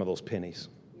me some of those pennies.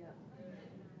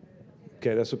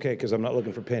 Okay, that's okay, because I'm not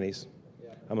looking for pennies.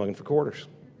 I'm looking for quarters.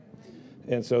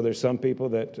 And so there's some people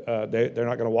that they're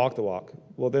not going to walk the walk.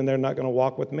 Well, then they're not going to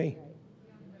walk with me.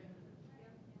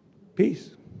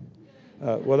 Peace.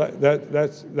 Well,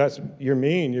 that's you're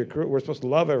mean. We're supposed to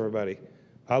love everybody.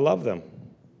 I love them,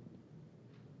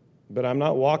 but I'm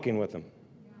not walking with them.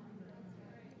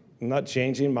 I'm not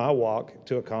changing my walk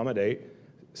to accommodate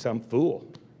some fool.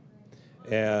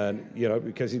 And,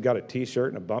 because he's got a T-shirt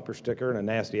and a bumper sticker and a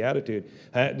nasty attitude.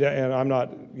 And I'm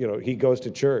not, he goes to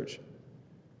church.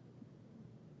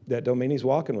 That don't mean he's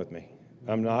walking with me.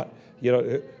 I'm not,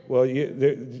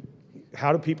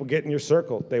 how do people get in your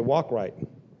circle? They walk right.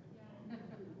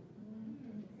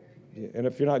 And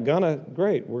if you're not gonna,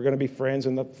 great. We're gonna be friends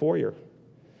in the foyer.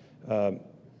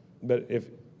 But if,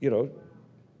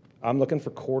 I'm looking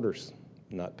for quarters,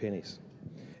 not pennies.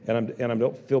 And I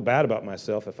don't feel bad about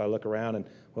myself if I look around and,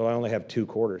 I only have 2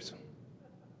 quarters.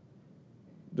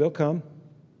 They'll come,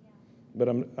 but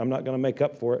I'm not going to make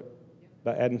up for it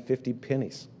by adding 50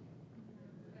 pennies.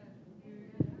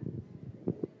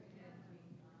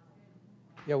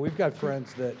 Yeah, we've got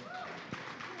friends that.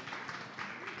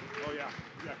 Oh yeah,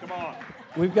 come on.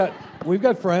 We've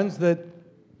got friends that.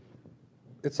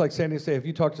 It's like Sandy say, if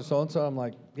you talk to so and so, I'm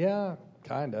like, yeah,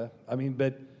 kinda. I mean,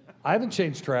 but I haven't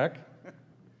changed track.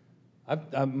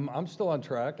 I'm still on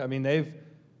track. I mean,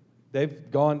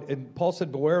 they've gone, and Paul said,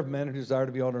 beware of men who desire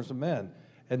to be owners of men.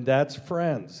 And that's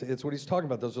friends. It's what he's talking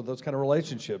about. Those are those kind of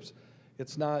relationships.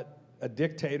 It's not, a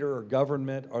dictator or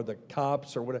government or the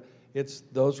cops or whatever. It's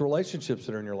those relationships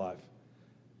that are in your life.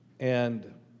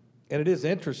 And it is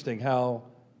interesting how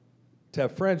to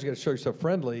have friends, you got to show yourself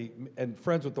friendly, and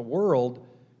friends with the world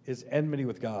is enmity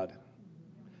with God.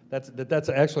 That's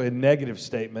actually a negative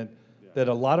statement that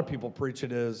a lot of people preach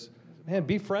it as, man,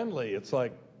 be friendly. It's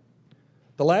like,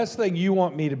 the last thing you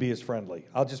want me to be is friendly.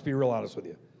 I'll just be real honest with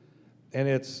you. And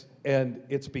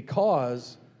it's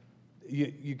because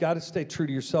you got to stay true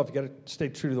to yourself. You got to stay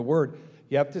true to the Word.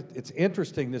 You have to. It's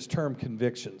interesting, this term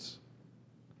convictions.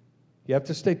 You have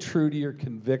to stay true to your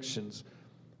convictions.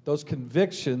 Those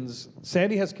convictions,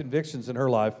 Sandy has convictions in her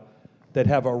life that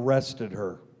have arrested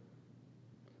her.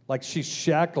 Like she's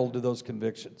shackled to those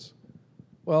convictions.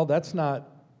 Well, that's not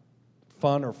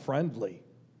fun or friendly,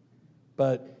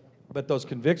 but those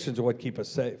convictions are what keep us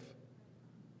safe.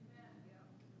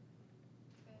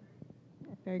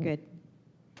 Very good.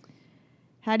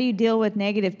 How do you deal with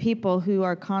negative people who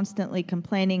are constantly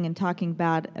complaining and talking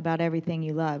bad about everything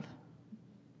you love?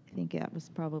 I think that was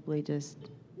probably just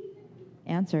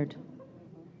answered.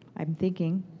 I'm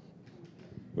thinking.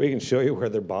 We can show you where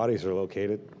their bodies are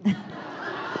located.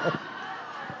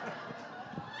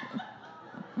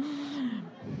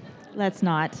 Let's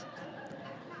not.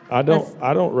 I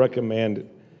don't recommend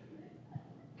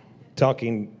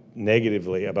talking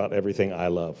negatively about everything I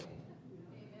love.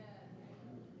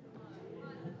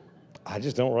 I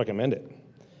just don't recommend it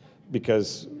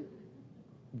because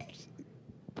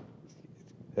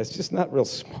that's just not real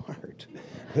smart.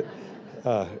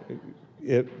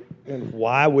 And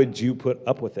why would you put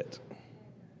up with it?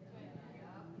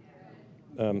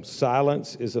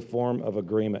 Silence is a form of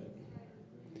agreement.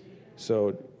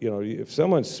 So, if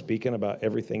someone's speaking about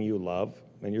everything you love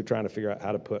and you're trying to figure out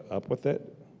how to put up with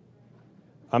it,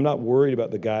 I'm not worried about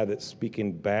the guy that's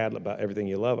speaking bad about everything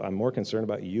you love. I'm more concerned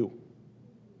about you.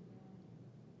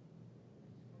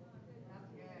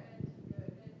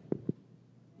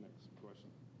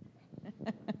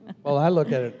 Well, I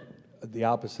look at it the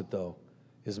opposite, though,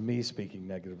 is me speaking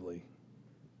negatively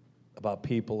about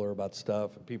people or about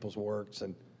stuff and people's works,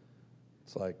 and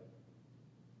it's like,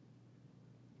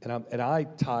 and I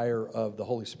tire of the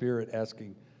Holy Spirit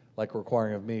asking, like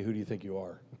requiring of me, who do you think you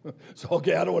are? So,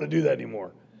 okay, I don't want to do that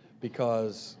anymore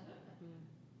because,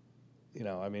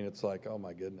 it's like, oh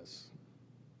my goodness.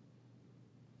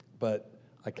 But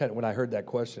when I heard that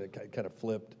question, it kind of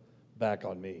flipped back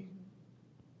on me.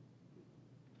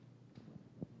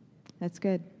 That's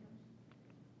good.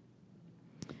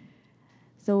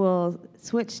 So we'll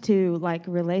switch to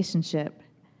relationship.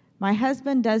 My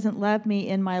husband doesn't love me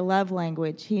in my love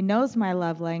language. He knows my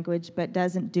love language, but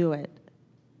doesn't do it.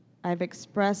 I've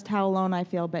expressed how alone I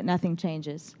feel, but nothing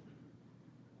changes.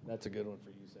 That's a good one for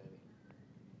you,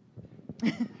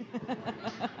 Sandy.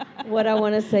 What I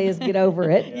want to say is get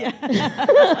over it.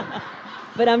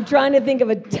 But I'm trying to think of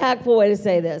a tactful way to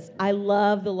say this. I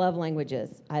love the love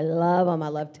languages. I love them. I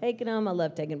love taking them. I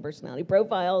love taking personality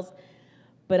profiles.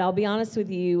 But I'll be honest with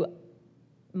you,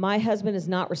 my husband is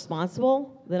not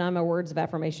responsible that I'm a words of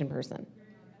affirmation person.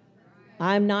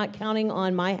 I'm not counting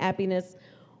on my happiness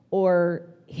or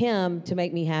him to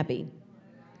make me happy.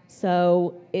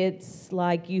 So it's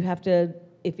like you have to,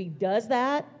 if he does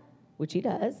that, which he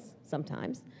does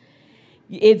sometimes,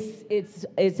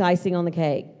 it's icing on the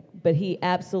cake. But he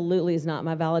absolutely is not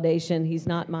my validation. He's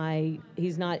not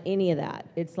any of that.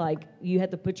 It's like you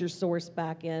have to put your source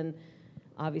back in,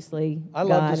 obviously. I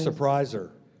love to surprise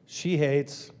her. She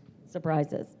hates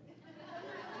surprises.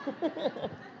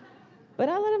 But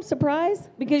I let him surprise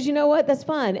because you know what? That's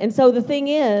fun. And so the thing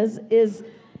is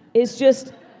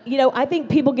just, I think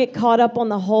people get caught up on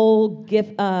the whole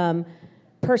gift,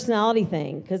 personality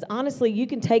thing, because honestly, you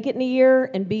can take it in a year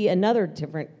and be another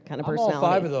different kind of personality. All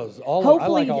 5 of those. I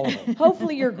like all of them.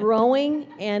 Hopefully you're growing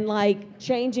and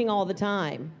changing all the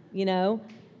time, and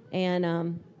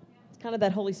it's kind of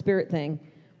that Holy Spirit thing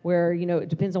where, it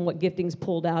depends on what gifting's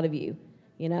pulled out of you.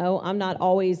 I'm not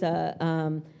always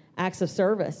a acts of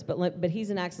service, but he's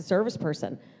an acts of service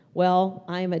person. Well,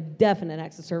 I am a definite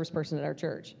acts of service person at our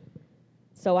church.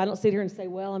 So I don't sit here and say,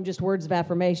 well, I'm just words of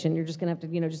affirmation. You're just going to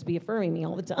have to, just be affirming me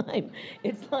all the time.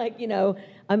 It's like, you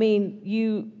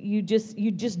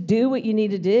just do what you need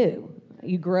to do.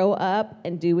 You grow up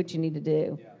and do what you need to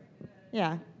do.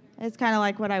 Yeah. It's kind of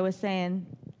like what I was saying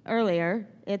earlier.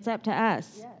 It's up to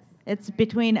us. Yes. It's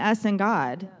between us and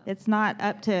God. Yeah. It's not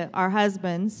up to our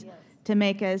husbands to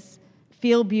make us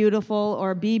feel beautiful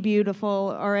or be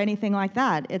beautiful or anything like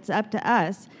that. It's up to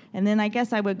us. And then I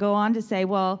guess I would go on to say,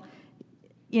 well,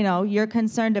 you're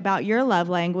concerned about your love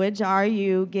language. Are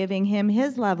you giving him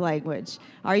his love language?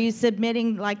 Are you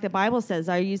submitting, like the Bible says,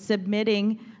 are you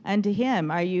submitting unto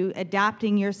him? Are you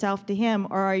adapting yourself to him,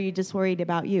 or are you just worried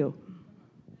about you?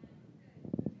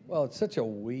 Well, it's such a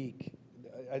weak.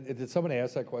 Did somebody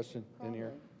ask that question in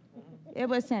here? It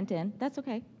was sent in. That's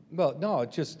okay. Well, no,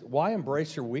 it's just why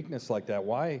embrace your weakness like that?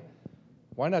 Why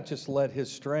not just let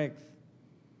his strength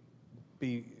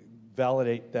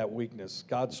validate that weakness,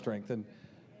 God's strength? And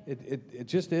it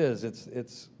just is.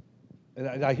 It's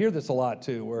and I hear this a lot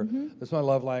too, where this is my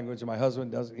love language and my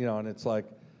husband doesn't, and it's like,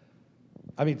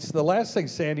 I mean, the last thing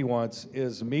Sandy wants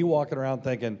is me walking around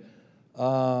thinking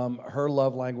her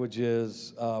love language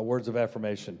is words of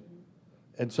affirmation.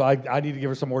 And so I need to give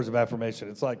her some words of affirmation.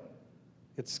 It's like,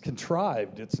 it's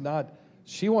contrived. It's not,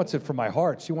 she wants it from my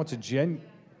heart. She wants a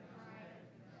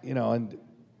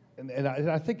and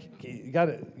I think you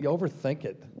overthink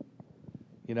it.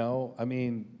 I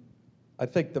mean, I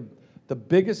think the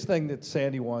biggest thing that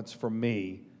Sandy wants from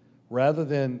me, rather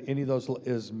than any of those,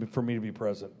 is for me to be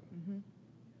present.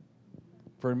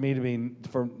 For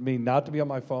me not to be on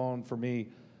my phone, for me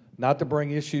not to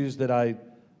bring issues that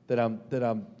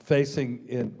I'm facing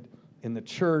in the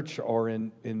church or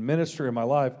in ministry in my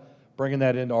life, bringing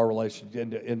that into our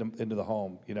relationship, into the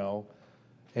home,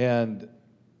 And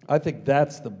I think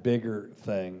that's the bigger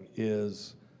thing,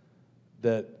 is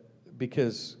that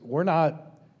because we're not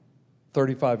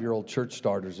 35-year-old church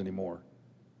starters anymore.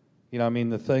 I mean,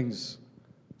 the thing's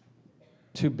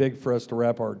too big for us to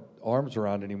wrap our arms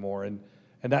around anymore. And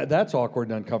that's awkward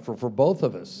and uncomfortable for both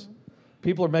of us.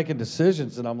 People are making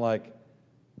decisions, and I'm like,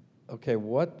 okay,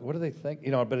 what do they think?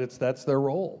 But that's their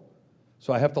role.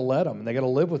 So I have to let them, and they got to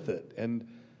live with it.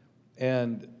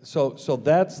 And so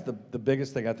that's the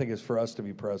biggest thing, I think, is for us to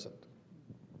be present.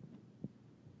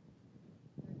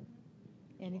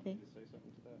 Anything?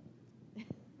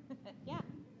 Yeah.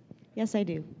 Yes, I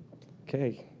do.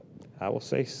 Okay, I will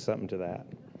say something to that.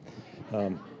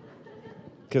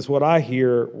 Because what I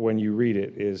hear when you read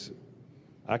it is,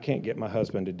 I can't get my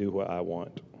husband to do what I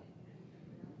want.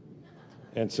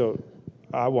 And so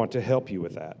I want to help you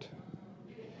with that.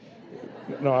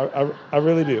 No, I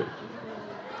really do.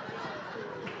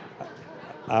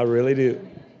 I really do.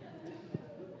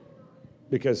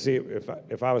 Because, see,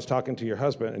 if I was talking to your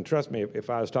husband, and trust me, if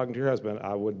I was talking to your husband,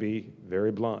 I would be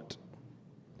very blunt,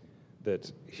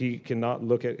 that he cannot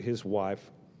look at his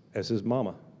wife as his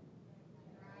mama.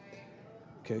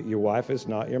 Okay, your wife is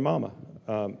not your mama.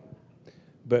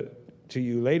 But to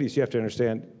you ladies, you have to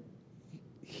understand,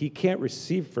 he can't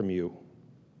receive from you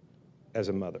as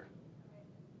a mother.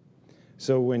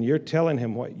 So when you're telling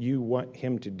him what you want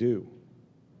him to do,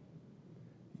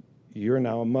 you're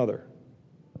now a mother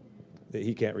that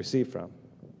he can't receive from.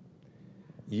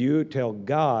 You tell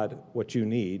God what you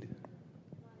need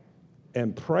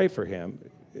and pray for him.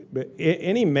 But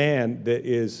any man that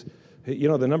is,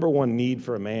 the number one need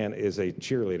for a man is a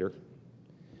cheerleader.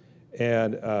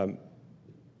 And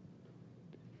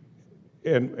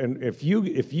if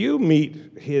you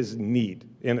meet his need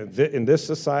in this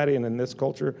society and in this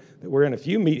culture that we're in, if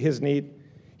you meet his need,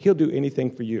 he'll do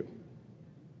anything for you.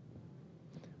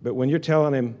 But when you're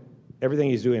telling him everything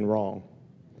he's doing wrong,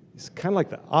 it's kind of like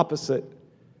the opposite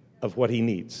of what he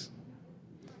needs.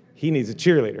 He needs a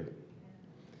cheerleader.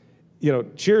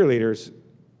 Cheerleaders,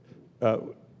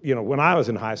 when I was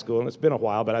in high school, and it's been a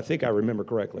while, but I think I remember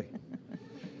correctly,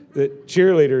 that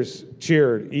cheerleaders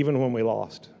cheered even when we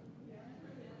lost.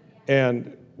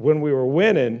 And when we were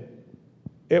winning,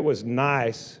 it was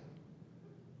nice,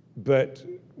 but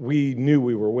we knew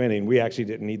we were winning. We actually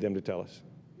didn't need them to tell us.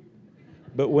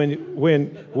 But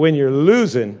when you're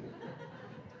losing,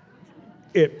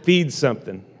 it feeds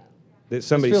something that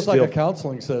somebody feels still like a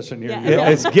counseling session here. Yeah.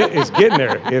 It's getting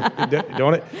there,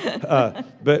 don't it?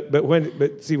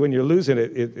 But see, when you're losing,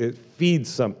 it feeds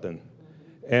something,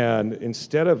 and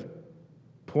instead of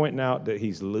pointing out that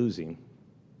he's losing,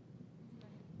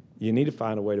 you need to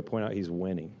find a way to point out he's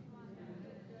winning,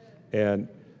 and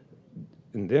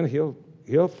then he'll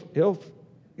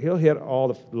hit all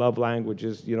the love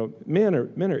languages. Men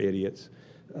are idiots.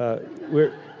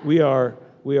 We are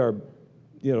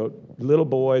little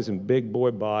boys and big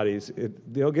boy bodies.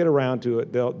 They'll get around to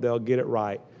it. They'll get it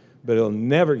right, but they'll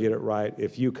never get it right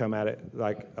if you come at it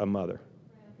like a mother.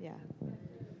 Yeah.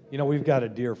 We've got a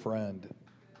dear friend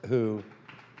who,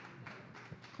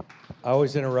 I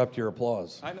always interrupt your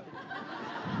applause. I know.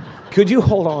 Could you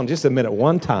hold on just a minute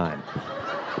one time?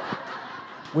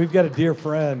 We've got a dear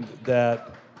friend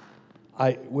that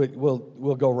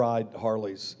we'll go ride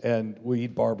Harleys and we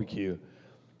eat barbecue,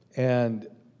 and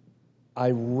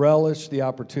I relish the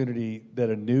opportunity that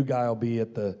a new guy will be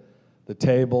at the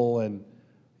table. And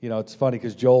it's funny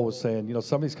because Joel was saying,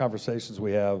 some of these conversations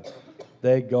we have,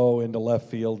 they go into left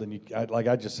field, and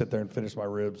I just sit there and finish my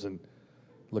ribs and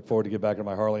look forward to get back in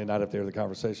my Harley and not have to hear the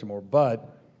conversation more.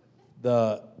 But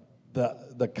the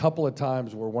couple of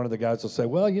times where one of the guys will say,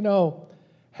 well, you know,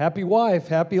 happy wife,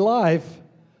 happy life.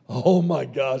 Oh my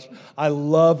gosh, I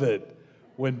love it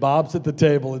when Bob's at the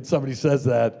table and somebody says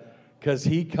that, because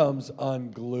he comes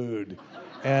unglued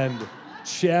and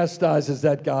chastises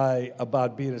that guy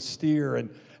about being a steer and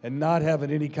not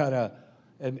having any kind of,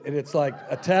 and it's like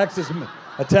attacks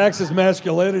his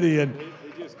masculinity, and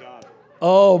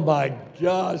oh my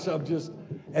gosh,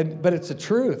 but it's the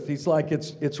truth. He's like,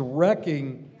 it's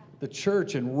wrecking the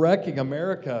church and wrecking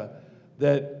America,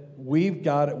 that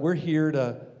we're here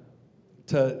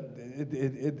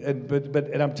and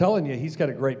I'm telling you, he's got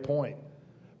a great point.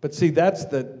 But see, that's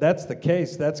the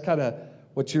case. That's kind of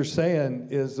what you're saying,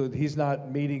 is that he's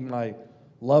not meeting my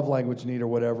love language need or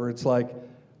whatever. It's like,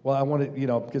 well, I want to, you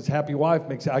know, because happy wife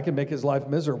I can make his life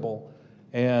miserable.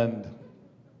 But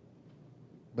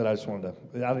I just wanted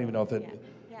to, I don't even know if it,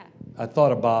 Yeah. I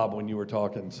thought of Bob when you were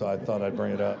talking, so I thought I'd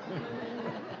bring it up.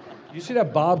 You should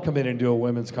have Bob come in and do a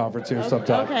women's conference here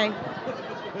sometime. Okay. I'll think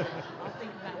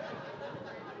about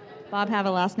it. Bob have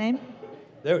a last name?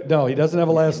 No, he doesn't have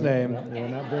a last name. We're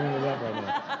not bringing it up right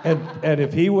now. And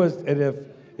if he was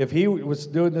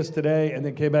doing this today and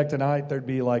then came back tonight, there'd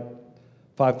be like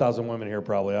 5,000 women here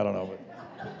probably. I don't know.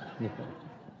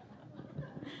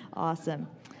 Awesome.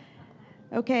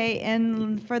 Okay,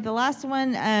 and for the last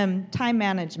one, time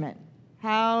management.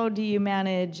 How do you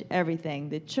manage everything?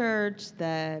 The church,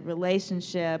 the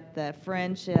relationship, the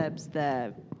friendships,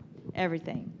 the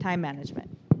everything. Time management.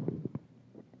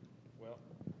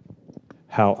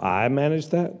 How I manage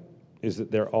that is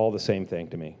that they're all the same thing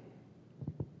to me.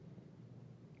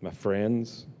 My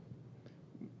friends,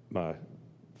 my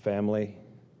family,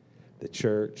 the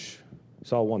church,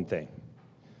 it's all one thing.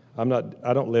 I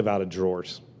don't live out of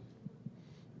drawers.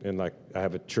 And like, I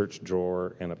have a church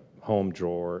drawer and a home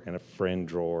drawer and a friend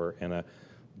drawer and a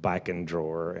biking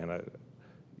drawer and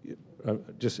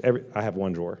I have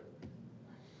one drawer.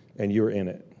 And you're in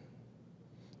it.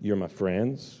 You're my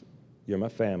friends, you're my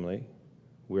family,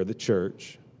 we're the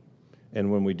church,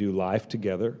 and when we do life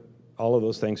together, all of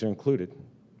those things are included.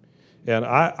 And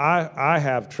I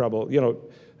have trouble, you know,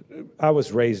 I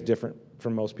was raised different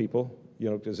from most people, you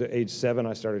know, because at age 7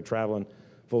 I started traveling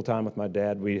full-time with my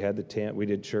dad. We had the tent, we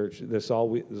did church. This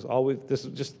is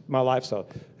just my lifestyle.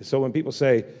 So when people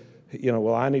say, you know,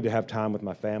 well, I need to have time with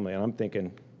my family, and I'm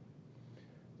thinking,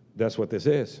 that's what this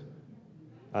is.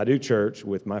 I do church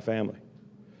with my family.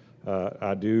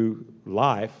 I do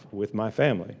life with my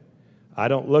family. I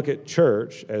don't look at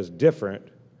church as different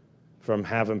from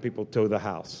having people to the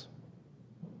house.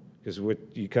 Because when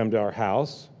you come to our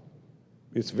house,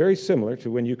 it's very similar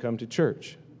to when you come to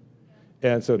church.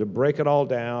 And so to break it all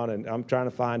down, and I'm trying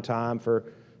to find time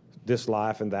for this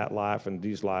life and that life and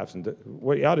these lives, and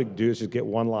what you ought to do is just get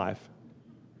one life.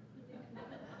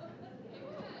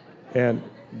 And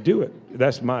do it.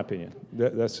 That's my opinion.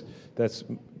 That's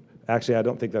actually, I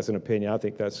don't think that's an opinion. I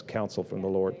think that's counsel from the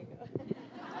Lord.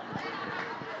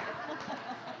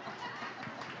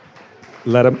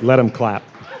 Let him clap.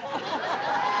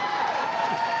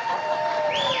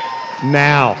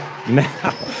 Now. I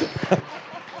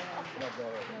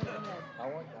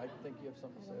think you have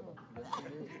something to say about this.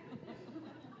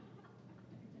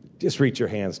 Just reach your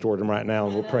hands toward him right now,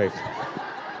 and we'll pray.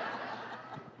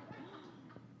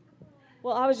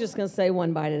 Well, I was just going to say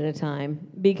one bite at a time,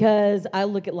 because I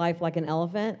look at life like an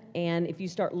elephant, and if you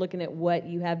start looking at what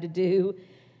you have to do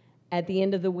at the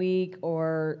end of the week,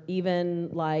 or even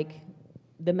like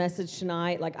the message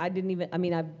tonight, like I've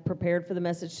prepared for the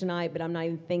message tonight, but I'm not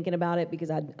even thinking about it because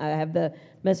I have the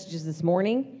messages this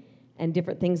morning and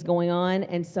different things going on,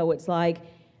 and so it's like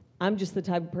I'm just the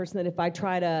type of person that if I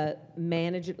try to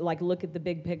manage it, like look at the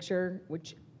big picture,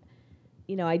 which,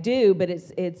 you know, I do, but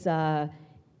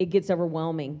it gets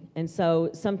overwhelming. And so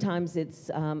sometimes it's,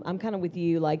 I'm kind of with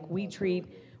you, like we treat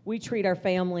our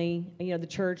family, you know, the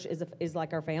church is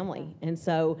like our family. And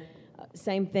so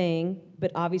same thing,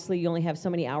 but obviously you only have so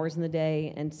many hours in the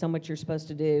day and so much you're supposed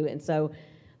to do. And so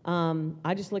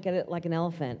I just look at it like an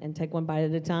elephant and take one bite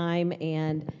at a time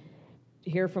and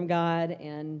hear from God.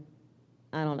 And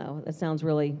I don't know, that sounds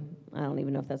really, I don't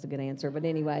even know if that's a good answer, but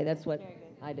anyway, that's what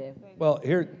I do. Well,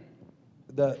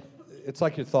 it's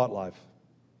like your thought life.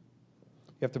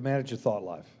 You have to manage your thought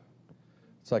life.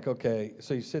 It's like, okay,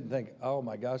 so you sit and think, oh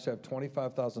my gosh, I have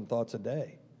 25,000 thoughts a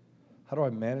day. How do I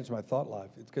manage my thought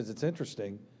life? It's because it's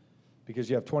interesting, because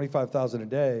you have 25,000 a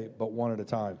day, but one at a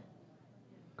time.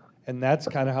 And that's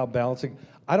kind of how balancing,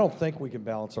 I don't think we can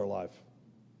balance our life.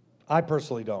 I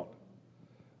personally don't.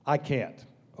 I can't,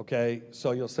 okay?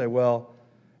 So you'll say, well,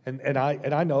 and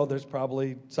I know there's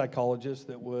probably psychologists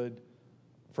that would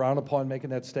frown upon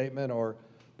making that statement,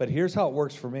 but here's how it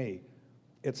works for me.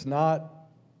 It's not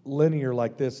linear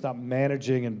like this, it's not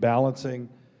managing and balancing.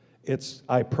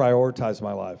 I prioritize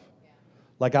my life.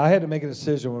 Like I had to make a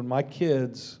decision when my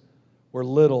kids were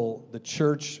little, the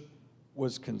church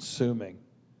was consuming.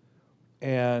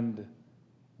 And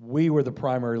we were the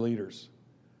primary leaders.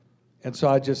 And so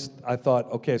I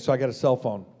thought, okay, so I got a cell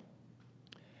phone.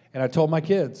 And I told my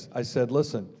kids, I said,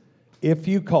 listen, if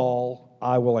you call,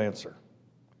 I will answer.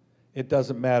 It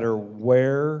doesn't matter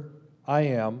where I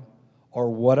am or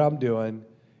what I'm doing.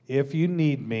 If you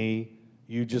need me,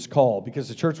 you just call, because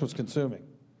the church was consuming.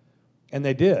 And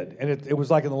they did. And it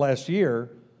was like in the last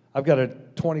year, I've got a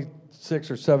 26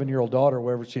 or 7-year-old daughter,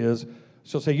 wherever she is.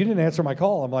 She'll say, you didn't answer my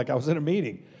call. I'm like, I was in a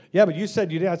meeting. Yeah, but you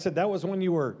said you did. I said, that was when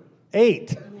you were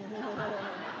 8.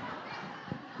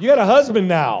 You got a husband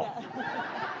now.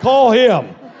 Call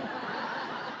him.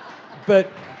 But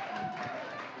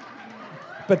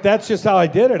that's just how I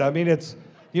did it. I mean,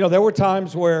 there were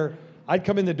times where I'd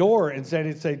come in the door and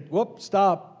he'd say, whoop,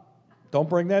 stop. Don't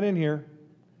bring that in here.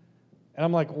 And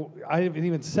I'm like, well, I haven't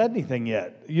even said anything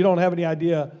yet. You don't have any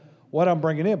idea what I'm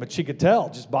bringing in. But she could tell,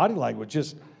 just body language,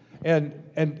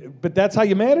 but that's how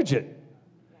you manage it.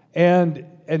 And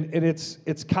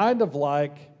it's kind of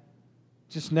like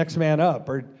just next man up,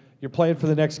 or you're playing for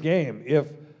the next game.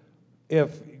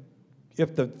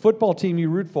 If the football team you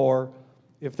root for,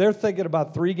 if they're thinking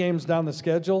about 3 games down the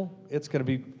schedule, it's going to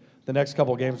be, the next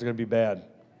couple of games are going to be bad.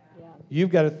 Yeah.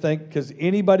 You've got to think, because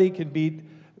anybody can beat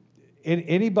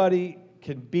anybody.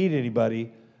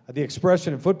 The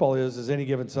expression in football is any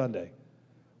given Sunday.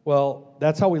 Well,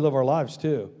 that's how we live our lives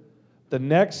too. The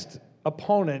next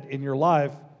opponent in your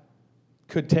life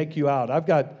could take you out. I've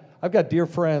got dear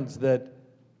friends that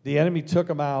the enemy took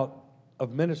them out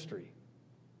of ministry.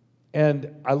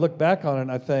 And I look back on it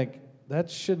and I think, that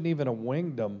shouldn't even have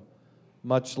winged them,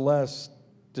 much less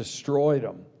destroyed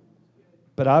them.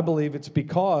 But I believe it's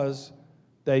because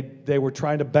they were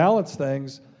trying to balance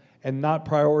things and not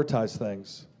prioritize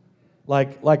things.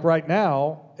 Like right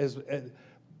now,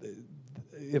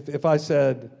 if I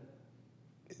said,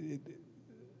 you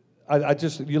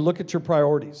look at your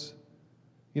priorities.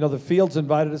 The Fields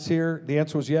invited us here. The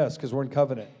answer was yes, because we're in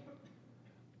covenant.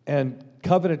 And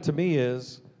covenant to me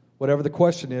is, whatever the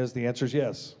question is, the answer is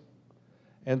yes.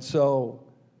 And so,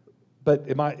 but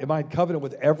am I in covenant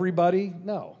with everybody?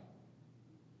 No.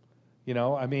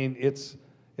 I mean,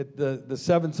 the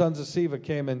 7 sons of Sceva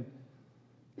came and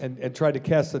tried to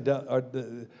cast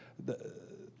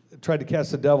tried to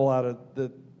cast the devil out of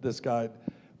this guy.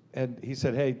 And he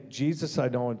said, hey, Jesus I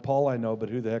know and Paul I know, but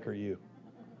who the heck are you?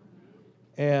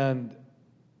 And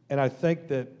I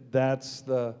think that's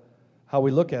how we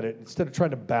look at it. Instead of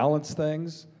trying to balance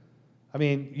things, I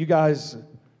mean, you guys,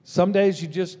 some days you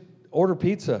just order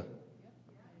pizza.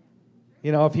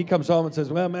 If he comes home and says,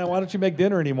 well, man, why don't you make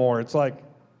dinner anymore? It's like,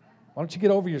 why don't you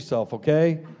get over yourself,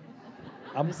 okay?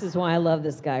 This is why I love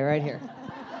this guy right here.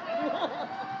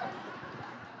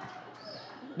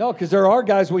 No, because there are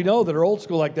guys we know that are old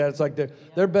school like that. It's like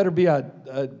there better be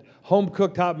a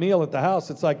home-cooked hot meal at the house.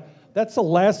 It's like, that's the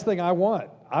last thing I want.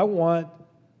 I want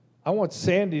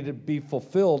Sandy to be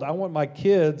fulfilled. I want my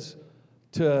kids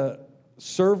to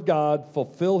serve God,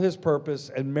 fulfill His purpose,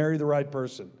 and marry the right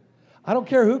person. I don't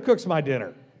care who cooks my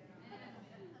dinner.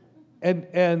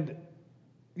 And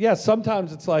yeah,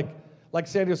 sometimes it's like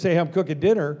Sandy will say, hey, I'm cooking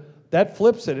dinner. That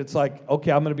flips it. It's like,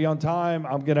 okay, I'm going to be on time.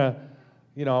 I'm going to,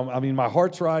 my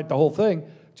heart's right, the whole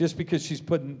thing, just because she's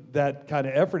putting that kind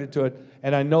of effort into it,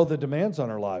 and I know the demands on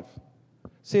her life.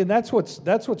 See, and that's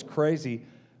what's crazy,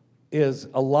 is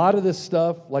a lot of this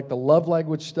stuff, like the love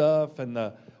language stuff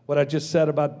and what I just said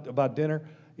about dinner,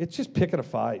 it's just picking a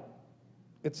fight.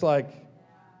 It's like,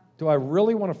 do I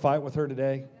really want to fight with her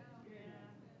today?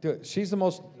 She's the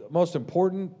most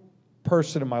important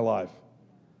person in my life.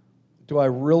 Do I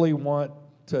really want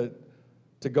to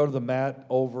go to the mat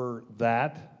over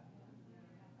that?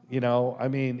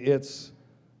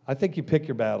 I think you pick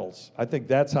your battles. I think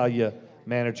that's how you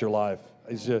manage your life.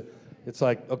 It's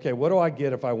like, okay, what do I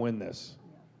get if I win this?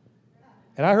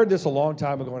 And I heard this a long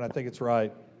time ago, and I think it's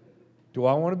right. Do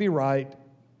I want to be right,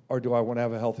 or do I want to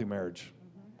have a healthy marriage?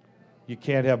 You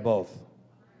can't have both.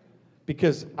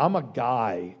 Because I'm a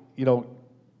guy,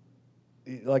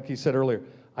 like you said earlier,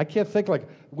 I can't think like,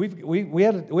 we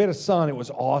had a son, it was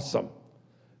awesome.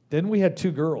 Then we had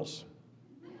 2 girls.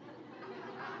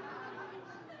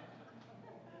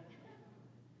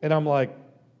 And I'm like,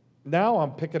 now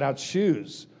I'm picking out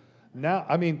shoes. Now,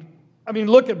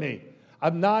 look at me.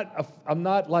 I'm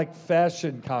not like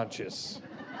fashion conscious.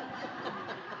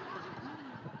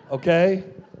 okay?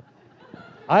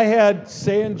 I had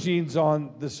sand jeans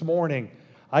on this morning.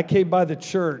 I came by the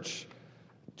church.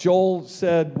 Joel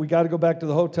said, we got to go back to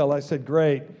the hotel. I said,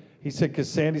 great. He said, because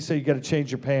Sandy said you got to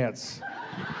change your pants.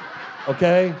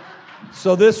 Okay?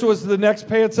 So this was the next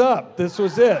pants up. This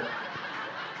was it.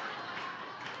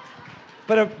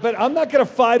 But I'm not going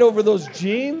to fight over those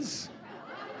jeans.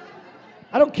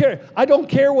 I don't care. I don't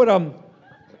care what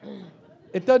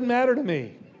it doesn't matter to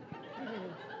me.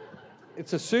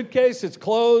 It's a suitcase, it's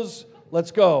clothes,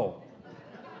 let's go.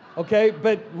 Okay?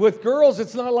 But with girls,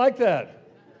 it's not like that.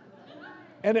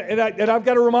 And I've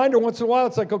got to remind her once in a while,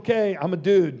 it's like, okay, I'm a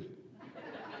dude.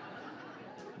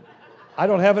 I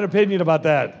don't have an opinion about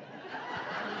that.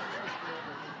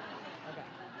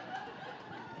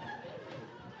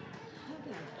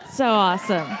 So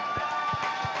awesome.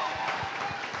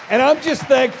 And I'm just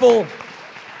thankful.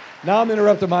 Now I'm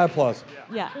interrupting my applause.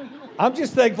 Yeah. I'm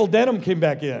just thankful denim came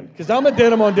back in, because I'm a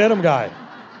denim on denim guy.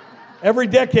 Every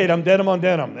decade I'm denim on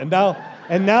denim.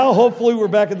 And now hopefully we're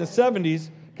back in the 70s,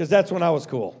 because that's when I was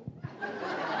cool.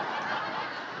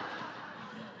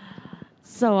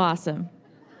 So awesome.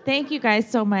 Thank you guys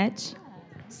so much.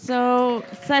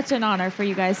 Such an honor for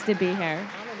you guys to be here.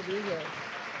 Honor to be here.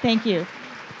 Thank you.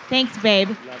 Thanks, babe.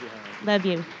 Love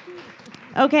you.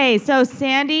 Okay, so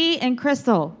Sandy and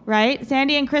Crystal, right?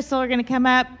 Sandy and Crystal are going to come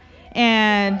up,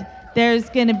 and there's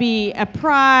going to be a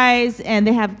prize, and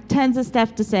they have tons of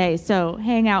stuff to say. So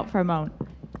hang out for a moment.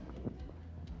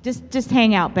 Just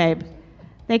hang out, babe.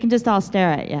 They can just all stare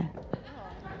at you.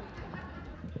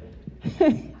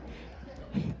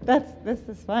 This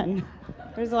is fun.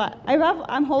 There's a lot.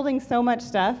 I'm holding so much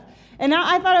stuff, and now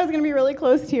I thought I was going to be really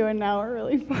close to you, and now we're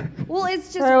really far. Well, it's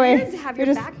just Far away. weird to have You're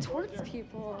your just- back towards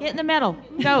people. Get in the middle.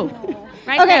 Go.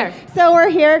 Right Okay, there. so we're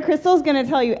here. Crystal's going to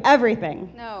tell you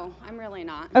everything. No, I'm really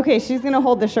not. Okay, she's going to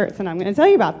hold the shirts, and I'm going to tell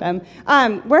you about them.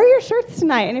 Wear your shirts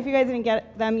tonight, and if you guys didn't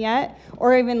get them yet,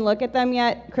 or even look at them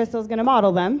yet, Crystal's going to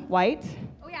model them. White,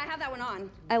 Oh yeah, I have that one on.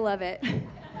 I love it.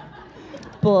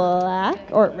 black,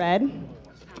 or red,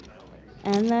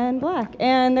 and then black.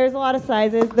 And there's a lot of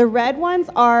sizes. The red ones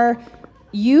are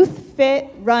youth fit,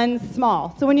 run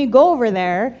small. So when you go over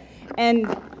there and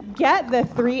get the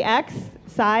 3X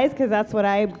size, because that's what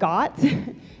I got,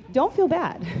 don't feel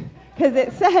bad. Because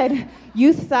it said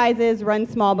youth sizes, run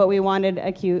small, but we wanted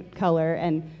a cute color,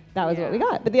 and that was what we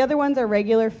got. But the other ones are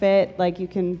regular fit, like you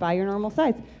can buy your normal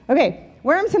size. Okay,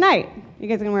 wear them tonight. You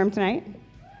guys gonna wear them tonight?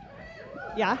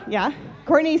 Yeah?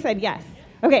 Courtney said yes.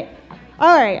 Okay.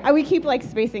 All right, we keep like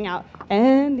spacing out.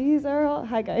 And these are all,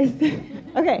 hi guys.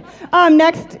 Okay,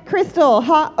 next, Crystal.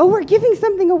 Oh, we're giving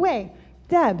something away.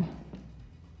 Deb.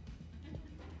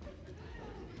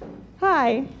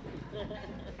 Hi.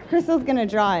 Crystal's gonna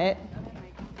draw it.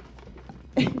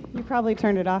 You probably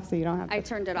turned it off so you don't have to I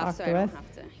turned it talk off so to I us. don't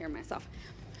have to hear myself.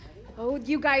 Oh,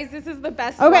 you guys, this is the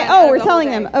best Okay, one of we're the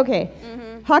telling whole them. day.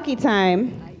 Okay, hockey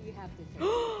time.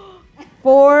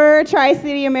 For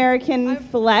Tri-City American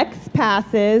Flex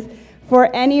passes for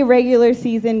any regular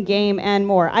season game and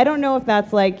more. I don't know if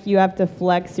that's like you have to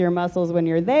flex your muscles when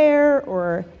you're there,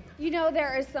 or... You know,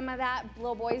 there is some of that.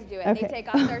 Little boys do it. Okay. They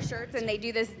take off their shirts and they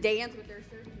do this dance with their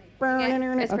shirts. And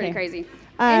they it's pretty Okay. crazy.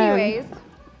 Um, Anyways,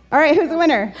 All right, who's the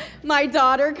winner? my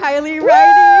daughter, Kylie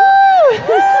Riding.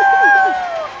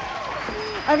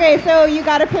 Okay, so you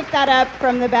got to pick that up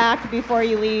from the back before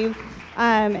you leave.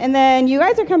 And then you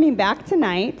guys are coming back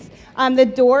tonight. The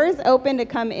doors open to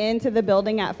come into the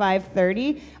building at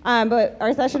 5:30, but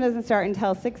our session doesn't start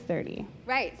until 6:30.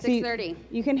 Right, So you- 6:30.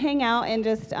 You can hang out and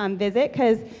just visit,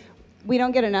 because we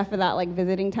don't get enough of that like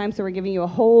visiting time, so we're giving you a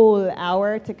whole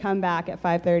hour to come back at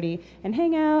 5:30 and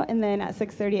hang out, and then at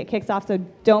 6:30 it kicks off, so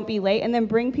don't be late. And then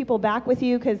bring people back with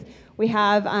you, because we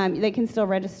have, they can still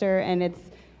register, and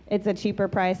it's a cheaper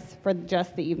price for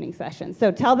just the evening session. So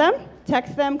tell them,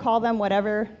 text them, call them,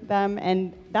 whatever them,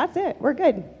 and that's it. We're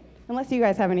good. Unless you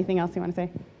guys have anything else you want to say.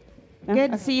 No? Good.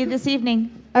 Okay. See you this evening.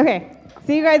 Okay.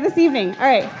 See you guys this evening. All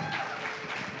right.